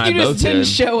 Kevin and I You both just didn't did.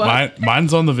 show up.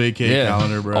 Mine's on the vacay Yeah.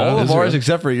 calendar, bro. All of Is ours it?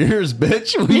 except for yours,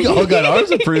 bitch. We all got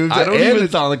ours approved. I don't and even-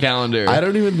 it's on the calendar. I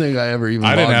don't even think I ever even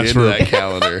I didn't logged ask into for- that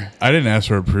calendar. I didn't ask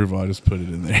for approval. I just put it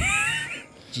in there.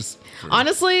 Just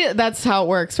Honestly, that's how it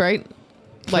works, right?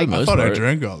 Like, most I thought I part.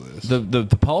 drank all this. the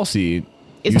policy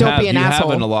Is you don't have, be an you asshole.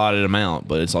 have an allotted amount,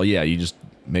 but it's all you just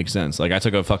makes sense. Like I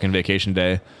took a fucking vacation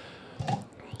day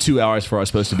 2 hours before I was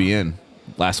supposed to be in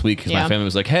last week because Yeah. my family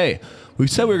was like, "Hey, we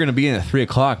said we were going to be in at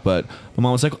 3:00, but my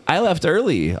mom was like, I left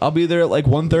early. I'll be there at like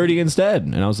 1:30 instead."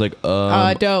 And I was like,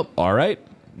 dope. All right,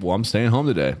 well, I'm staying home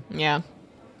today. Yeah.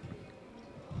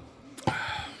 It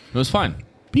was fine.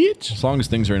 Bitch. As long as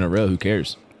things are in a row, who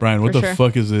cares? Brian, what For the sure.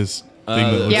 fuck is this thing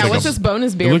that looks Yeah, like what's a, this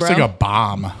bonus beer, It looks bro? like a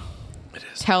bomb.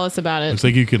 Tell us about it. Looks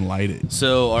like you can light it.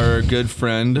 So our good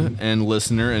friend and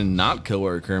listener and not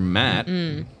coworker Matt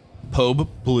Pobe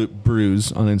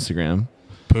Brews on Instagram.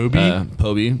 Poby?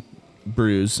 Poby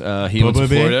Brews. He went to Pobe?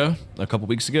 Florida a couple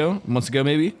months ago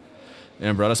maybe,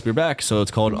 and brought us beer back. So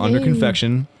it's called Under Yay.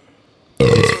 Confection.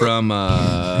 It's from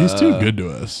He's too good to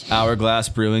us. Hourglass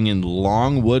Brewing in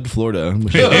Longwood, Florida.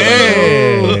 which is-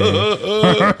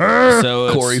 so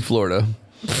it's- Corey, Florida.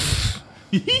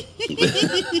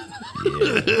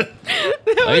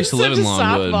 I used to live in Such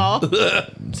a Longwood.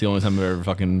 softball. It's the only time I've ever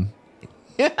fucking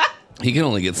He can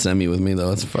only get semi with me,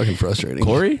 though. It's fucking frustrating.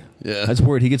 Corey. Yeah. That's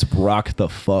weird. He gets rocked the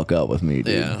fuck up with me,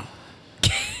 dude. Yeah.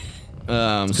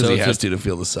 So Because he it's has a- to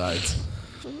feel the sides.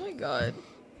 Oh my god.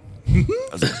 That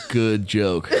was a good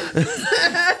joke.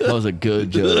 That was a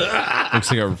good joke.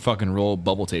 Looks like a fucking roll of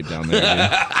bubble tape down there.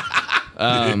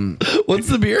 Dude. What's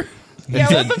the beer? Yeah,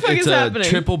 what the fuck it's is a happening?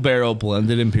 triple barrel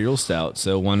blended imperial stout.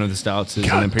 So one of the stouts is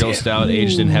God an imperial damn. stout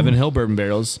aged in Heaven Hill bourbon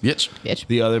barrels. Bitch. Bitch.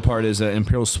 The other part is an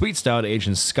imperial sweet stout aged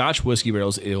in Scotch whiskey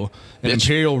barrels. Ew. An Bitch.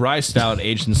 imperial rye stout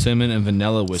aged in cinnamon and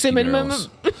vanilla whiskey Cinnamon. barrels.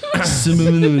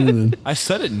 I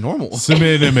said it normal.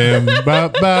 Cinnamon.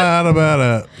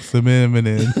 Ba-ba-da-ba-da. Cinnamon.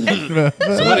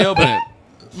 Somebody open it.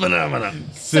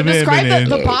 So describe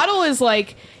the bottle is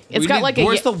like it's got like a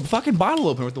Where's the fucking bottle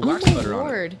opener with the oh wax my butter on it?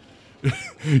 lord.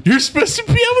 You're supposed to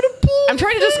be able to pull. I'm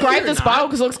trying to describe this bottle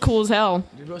because it looks cool as hell.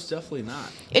 You're most definitely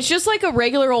not. It's just like a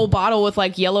regular old bottle with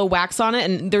like yellow wax on it,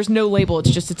 and there's no label. It's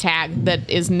just a tag that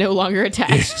is no longer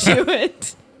attached to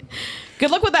it. Good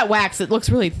luck with that wax. It looks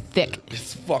really thick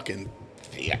It's fucking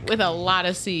thick. with a lot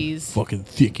of C's. Fucking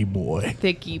thicky boy.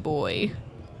 Thicky boy.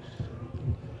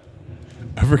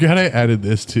 I forgot I added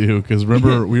this too because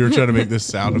remember we were trying to make this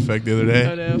sound effect the other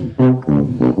day.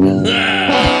 Oh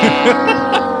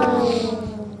no.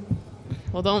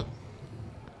 Well, don't.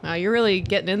 Wow, you're really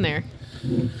getting in there,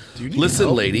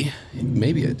 Listen, lady.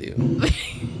 Maybe I do.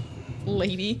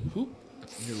 lady.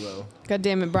 You're low. God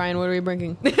damn it, Brian. What are we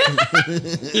drinking? What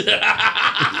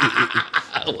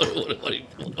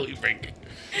are we drinking?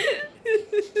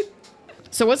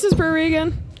 So what's this brewery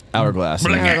again? Hourglass.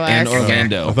 Hourglass. And I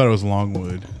Orlando. thought it was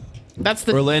Longwood. That's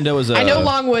the. Orlando is a. I know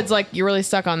Longwood's like you're really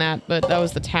stuck on that, but that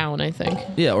was the town, I think.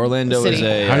 Yeah, Orlando City. is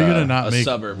a. How are you gonna not a make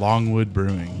suburb? Longwood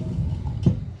Brewing?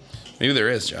 Maybe there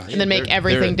is, Josh. And then make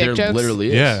everything dick there jokes. Literally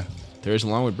is. Yeah, There is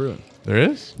Longwood Brewing. there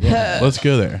is. Let's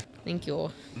go there. Thank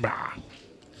you.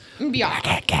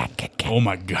 Oh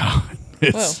my god,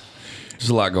 it's There's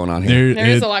a lot going on here. There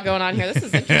is a lot going on here. This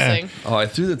is interesting. Oh, I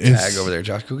threw the It's- tag over there.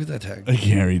 Josh, go get that tag. I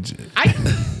can't read it. I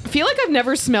feel like I've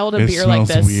never smelled a It beer like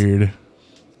smells this. weird.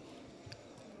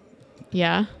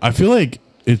 Yeah. I feel like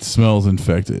it smells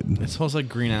infected. It smells like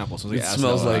green apple. It smells like It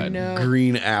smells like acetaldehyde. No.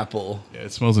 green apple. Yeah,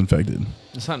 it smells infected.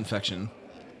 It's not infection.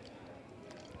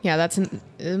 Yeah, that's an.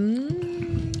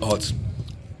 Oh, it's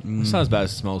It's not as bad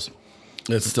as it smells.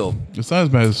 still It's not as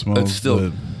bad as it smells. It's still-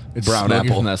 but It's Brown smoky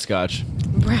apple. from that scotch.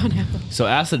 Brown apple. So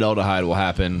acetaldehyde will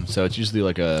happen. So it's usually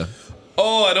like a.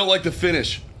 Oh, I don't like the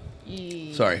finish.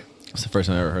 Sorry. It's the first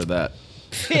time I ever heard that.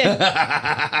 You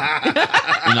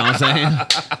know what I'm saying?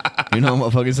 You know what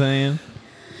I'm fucking saying?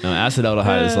 No,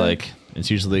 acetaldehyde is like it's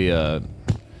usually a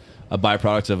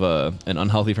byproduct of an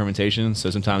unhealthy fermentation. So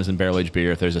sometimes in barrel aged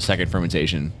beer, if there's a second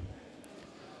fermentation,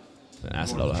 then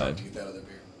acetaldehyde.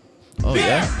 Oh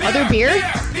yeah, Other beer?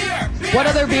 What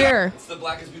other beer? It's the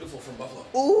Black is Beautiful from Buffalo.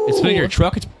 it's been in your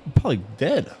truck. It's probably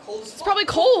dead. It's probably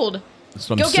cold. That's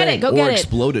what Go I'm get it, saying. go or get it.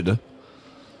 exploded.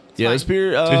 Yeah, this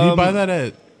beer. did he buy that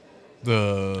at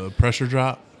the Pressure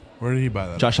Drop? Where did he buy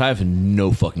that? Josh, I have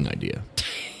no fucking idea.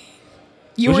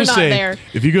 You Let's were just not say, there.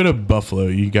 If you go to Buffalo,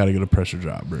 you got to go to Pressure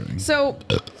Drop Brewing. So,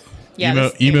 yeah. emo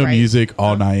this ain't emo right. music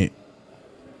all night.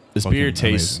 This Fucking beer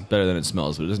tastes amazing. better than it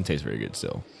smells, but it doesn't taste very good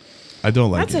still. I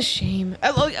don't like That's a it. shame.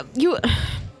 You,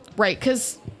 right?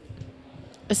 Because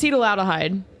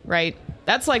acetaldehyde, right?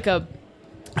 That's like a.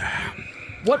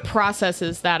 What process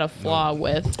is that a flaw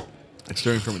with? It's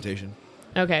during fermentation.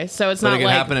 Okay, so it's But not it can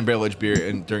like happen in barrel aged beer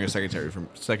and during a secondary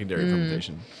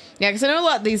fermentation. yeah, because I know a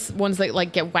lot of these ones that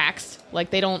like get waxed, like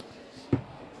they don't,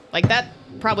 like that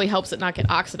probably helps it not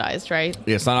get oxidized, right?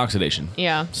 Yeah, it's not oxidation.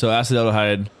 Yeah. So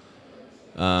acetaldehyde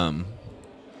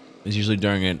is usually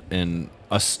during in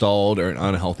a stalled or an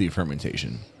unhealthy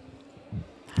fermentation.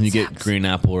 And you get sucks. green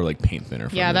apple or like paint thinner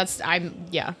from Yeah, it.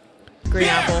 yeah. Green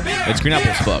apple. It's green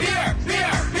apple as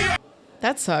fuck.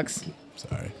 That sucks.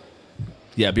 Sorry.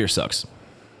 Yeah, beer sucks.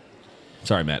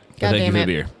 Sorry, Matt. But God thank you damn for it.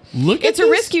 the beer. Look It's at a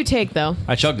this. risk you take, though.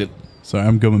 I chugged it. Sorry,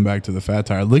 I'm going back to the Fat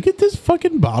Tire. Look at this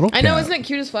fucking bottle. I know, cap. isn't it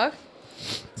cute as fuck?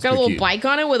 It's got a pretty little cute. bike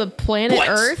on it with a planet Bikes.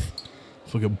 Earth,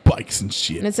 Fucking bikes and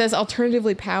shit. and it says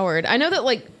alternatively powered. I know that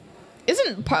like,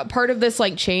 isn't part of this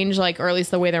like change, like, or at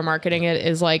least the way they're marketing it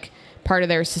is like part of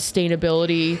their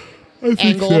sustainability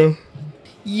angle.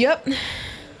 Yep.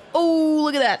 Oh,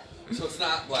 look at that. So it's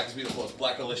not Black is Beautiful. It's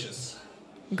Black Delicious.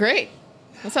 Great.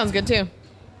 That sounds good too.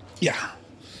 Yeah.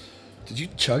 Did you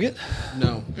chug it?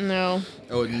 No, No,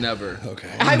 I would never. Okay.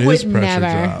 I It would is Pressure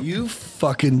never. Drop. You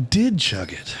fucking did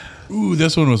chug it. Ooh,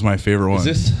 this one was my favorite one.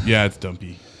 this- Yeah, it's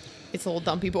Dumpy. It's a little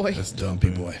dumpy boy. That's Dumpy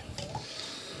Dumpy. boy.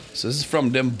 So this is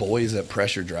from them boys at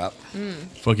Pressure Drop.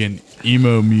 Fucking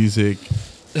emo music.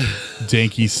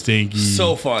 Danky, stanky.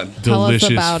 So fun. Tell us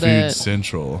Delicious about food it.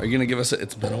 central. Are you gonna give us a?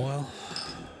 It's been a while.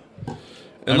 I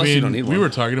Unless mean, you don't need one. we were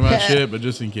talking about shit, but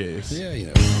just in case. Yeah, you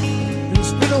know.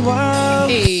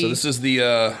 Hey. So this is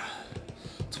the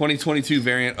 2022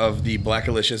 variant of the Black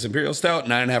Delicious Imperial Stout,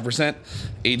 9.5%,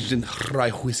 aged in rye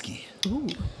whiskey.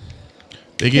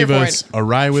 They gave Here for us a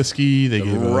rye whiskey. They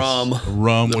gave rum. us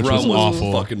rum, The which rum was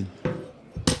awful. fucking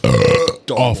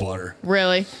dog Awful. water.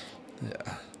 Really?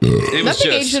 It was Nothing just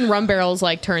aged in rum barrels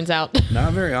like turns out.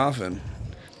 not very often.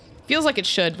 Feels like it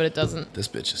should, but it doesn't. This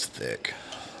bitch is thick.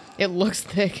 It looks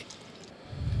thick.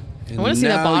 And wanna see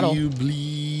that now bottle. You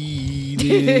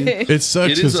bleeding. It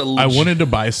sucks It is because a I leg- wanted to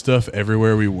buy stuff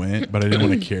everywhere we went, but I didn't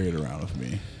want to carry it around with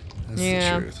me. That's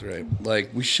Yeah. the truth, right?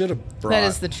 Like we should have brought. That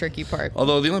is the tricky part.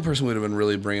 Although the only person would have been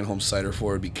really bringing home cider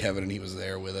for would be Kevin, and he was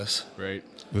there with us. Right.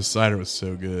 The cider was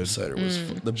so good. Cider was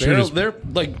the Should've barrel. just- They're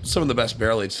like some of the best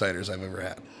barrel aged ciders I've ever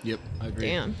had. Yep. I agree.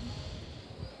 Damn.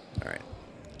 All right,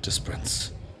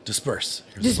 disperse. Here's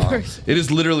the Disperse. bottle. It is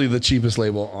literally the cheapest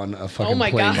label on a fucking Oh my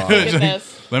plain god. bottle. Look at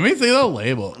this. Let me see the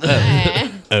label.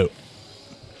 Oh.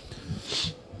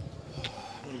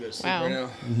 Wow.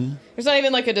 There's not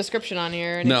even like a description on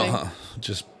here or anything. No,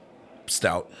 just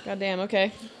stout. God damn,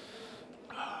 okay.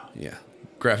 Yeah,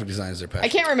 graphic designers are I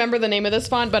passionate. can't remember the name of this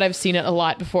font, but I've seen it a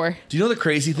lot before. Do you know the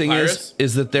crazy thing Papyrus?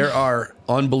 is that there are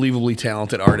unbelievably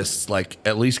talented artists, like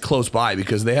at least close by,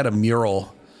 because they had a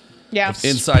mural Yeah.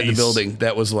 inside the Space. building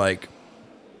that was like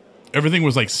Everything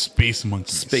was like Space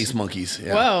Monkeys. Space Monkeys.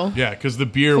 Yeah. Whoa. Yeah, because the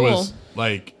beer Cool. was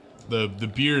like the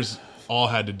beers all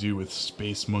had to do with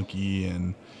Space Monkey,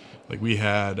 and like we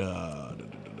had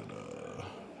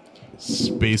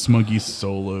Space Monkey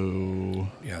Solo.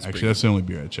 Yeah, it's actually, pretty that's the only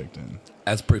beer I checked in.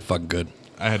 That's pretty fucking good.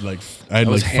 I had like I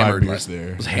was 5 hammered beers last,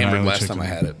 there. I was and I hammered only last checked time I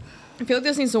in. had it. I feel like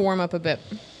this needs to warm up a bit.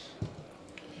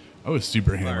 I was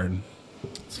super hammered.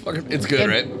 It's good,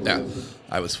 right? Yeah.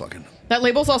 I was fucking That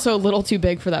label's also a little too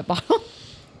big for that bottle.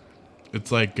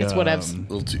 It's like It's whatevs.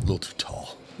 a little too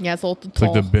tall. Yeah, it's a little too It's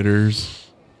like tall. the bitters.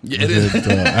 Yeah, Was it is. it,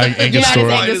 Yeah,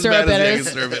 Angostura? it's Angostura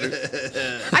bitters. Angostura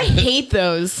bitters. I hate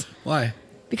those Why?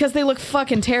 because they look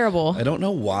fucking terrible. I don't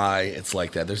know why it's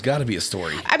like that. There's got to be a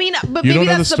story. I mean, but You maybe don't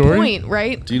know that's the the story? point,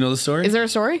 right? Do you know the story? Is there a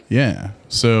story? Yeah.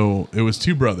 So it was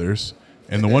 2 brothers,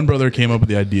 and the one brother came up with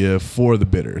the idea for the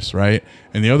bitters, right?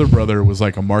 And the other brother was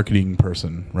like a marketing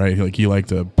person, right? Like he liked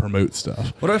to promote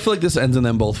stuff. What do I feel like this ends in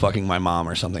them both fucking my mom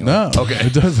or something? No, Okay.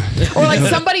 it doesn't. Or like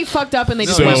somebody fucked up and they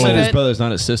just So- went He with said his it. brothers,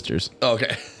 not his sisters.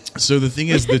 Okay. So the thing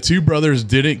is, the 2 brothers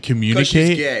didn't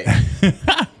communicate.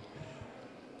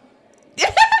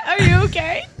 Are you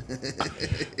okay?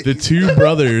 The 2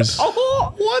 brothers,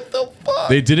 Oh, What the fuck?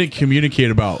 they didn't communicate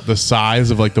about the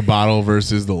size of like the bottle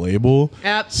versus the label.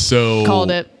 Yep. So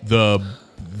Called it. The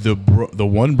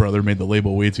one brother made the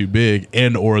label way too big,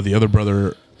 and or the other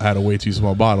brother had a way too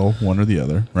small bottle, one or the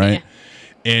other, right?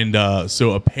 And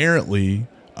so apparently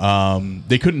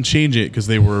they couldn't change it because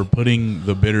they were putting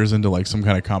the bitters into like some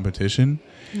kind of competition.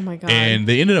 oh my god. And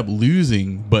they ended up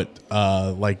losing, but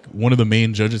like one of the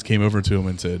main judges came over to him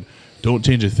and said, "Don't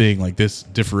change a thing. Like this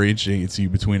differentiates you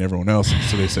between everyone else."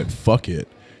 So they said, "Fuck it."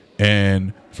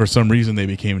 And for some reason, they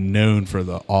became known for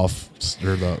the off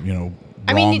or the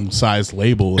I mean, wrong size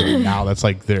label, and now that's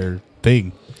like their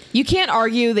thing. You can't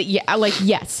argue that, yeah, like,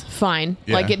 yes, fine.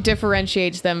 Yeah. Like, it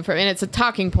differentiates them from, and it's a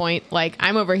talking point. Like,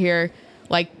 I'm over here,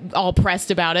 like, all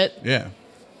pressed about it, Yeah,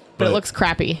 but it looks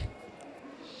crappy.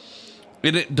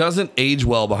 It doesn't age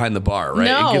well behind the bar, right?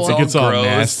 No. It it gets all gross.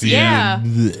 nasty. Yeah. and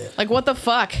bleh. Like, what the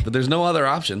fuck? But there's no other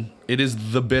option. It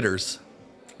is the bitters.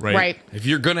 Right. If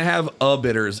you're gonna have a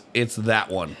bitters, it's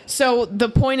that one. So, the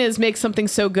point is make something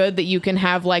so good that you can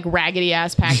have, like,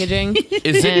 raggedy-ass packaging.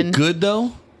 Is it and good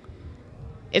though?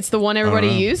 It's the one everybody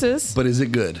uses. But is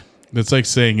it good? That's like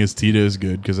saying is Tito's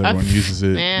good because everyone uses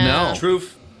it. Yeah. No.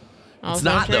 Truth. Also It's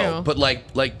not true. though. But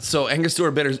like so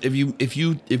Angostura bitters, if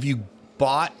you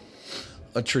bought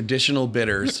a traditional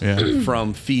bitters Yeah.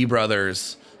 from Fee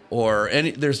Brothers or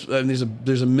any there's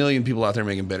a million people out there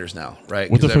making bitters now,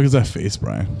 right? What the 'Cause fuck is that face,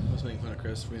 Brian? I was making fun of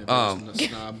Chris. We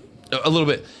snob. a little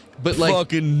bit. But like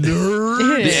Fucking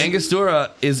nerd. the Angostura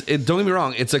don't get me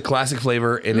wrong, it's a classic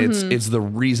flavor and it's the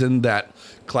reason that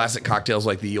classic cocktails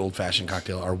like the old fashioned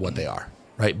cocktail are what they are,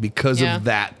 right? Because Yeah. of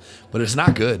that. But it's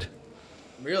not good.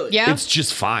 Really? Yeah. It's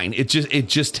just fine. It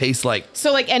just tastes like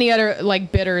So, like, any other,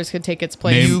 like, bitters could take its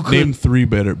place. Name 3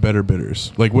 better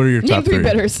bitters. Like, what are your Name top 3 3?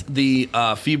 bitters. the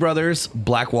Fee Brothers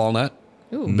Black Walnut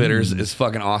bitters is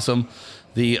fucking awesome.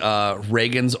 The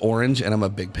Reagan's Orange, and I'm a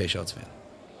big Peychaud's fan.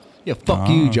 Yeah, fuck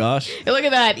you, Josh. Hey, look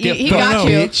at that. He No, got no,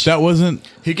 you. That wasn't.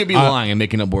 He could be lying and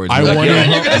making up words. I Like, wanted.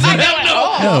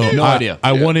 Oh. No idea.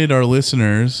 I wanted our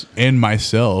listeners and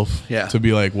myself Yeah. to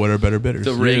be like, "What are better bitters?"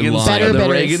 The Reagan's, lying. Better the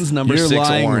bitters. Reagan's number You're 6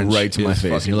 lying orange right to my is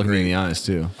face. fucking You're looking me in great. the eyes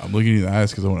too. I'm looking you in the eyes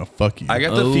because I want to fuck you. I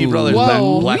got the Fee Oh. Brothers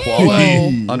Whoa. Black Whoa.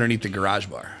 Walnut underneath the garage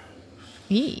bar,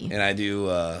 Eee. and I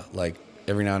do like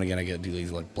every now and again I get to do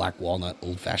these like black walnut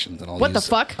old fashions and all. What the use,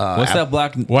 fuck? What's that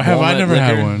black? Why have I walnut never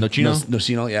had liquor? one? Nocino?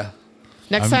 Nocino, yeah,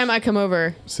 Next time I come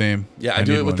over. Same. yeah. I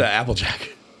do need it with one. the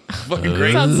Applejack. Fucking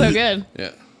great. Sounds so good. Yeah,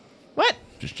 What?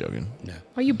 Just joking. yeah.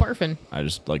 Why are you barfing? I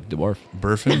just like to barf.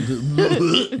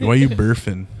 Burfing. Why you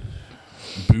burfing?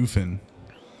 Boofing.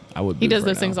 I would. He boof does right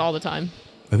those now. things all the time.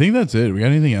 I think that's it. We got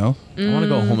anything else? I want to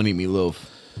go home and eat meatloaf.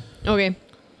 Okay.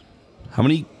 How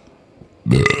many?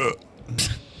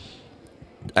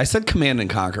 I said Command and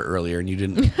Conquer earlier, and you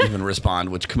didn't even respond.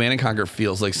 Which Command and Conquer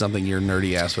feels like something your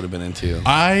nerdy ass would have been into.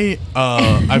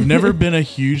 I've never been a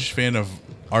huge fan of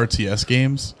RTS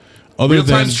games. Other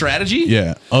Real-time than strategy?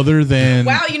 Yeah. Other than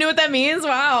Wow, you know what that means?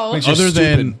 Wow. Makes you other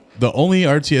than stupid. the only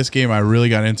RTS game I really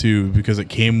got into because it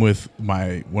came with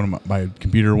one of my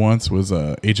computer once was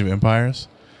Age of Empires.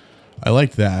 I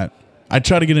liked that. I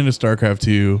tried to get into StarCraft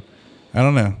 2. I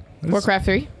don't know. I just Warcraft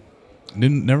 3?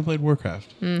 never played Warcraft.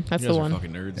 That's You the guys are one.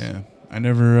 fucking nerds. Yeah. I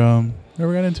never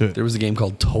got into it. There was a game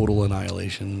called Total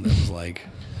Annihilation that was like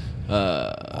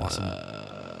Awesome.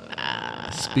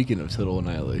 Speaking of total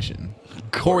annihilation,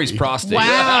 Corey's prostate.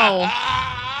 Wow.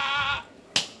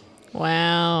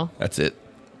 Wow. That's it.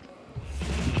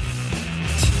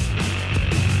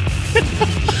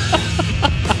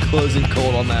 Closing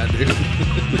cold on that, dude.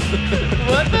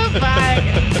 What the fuck?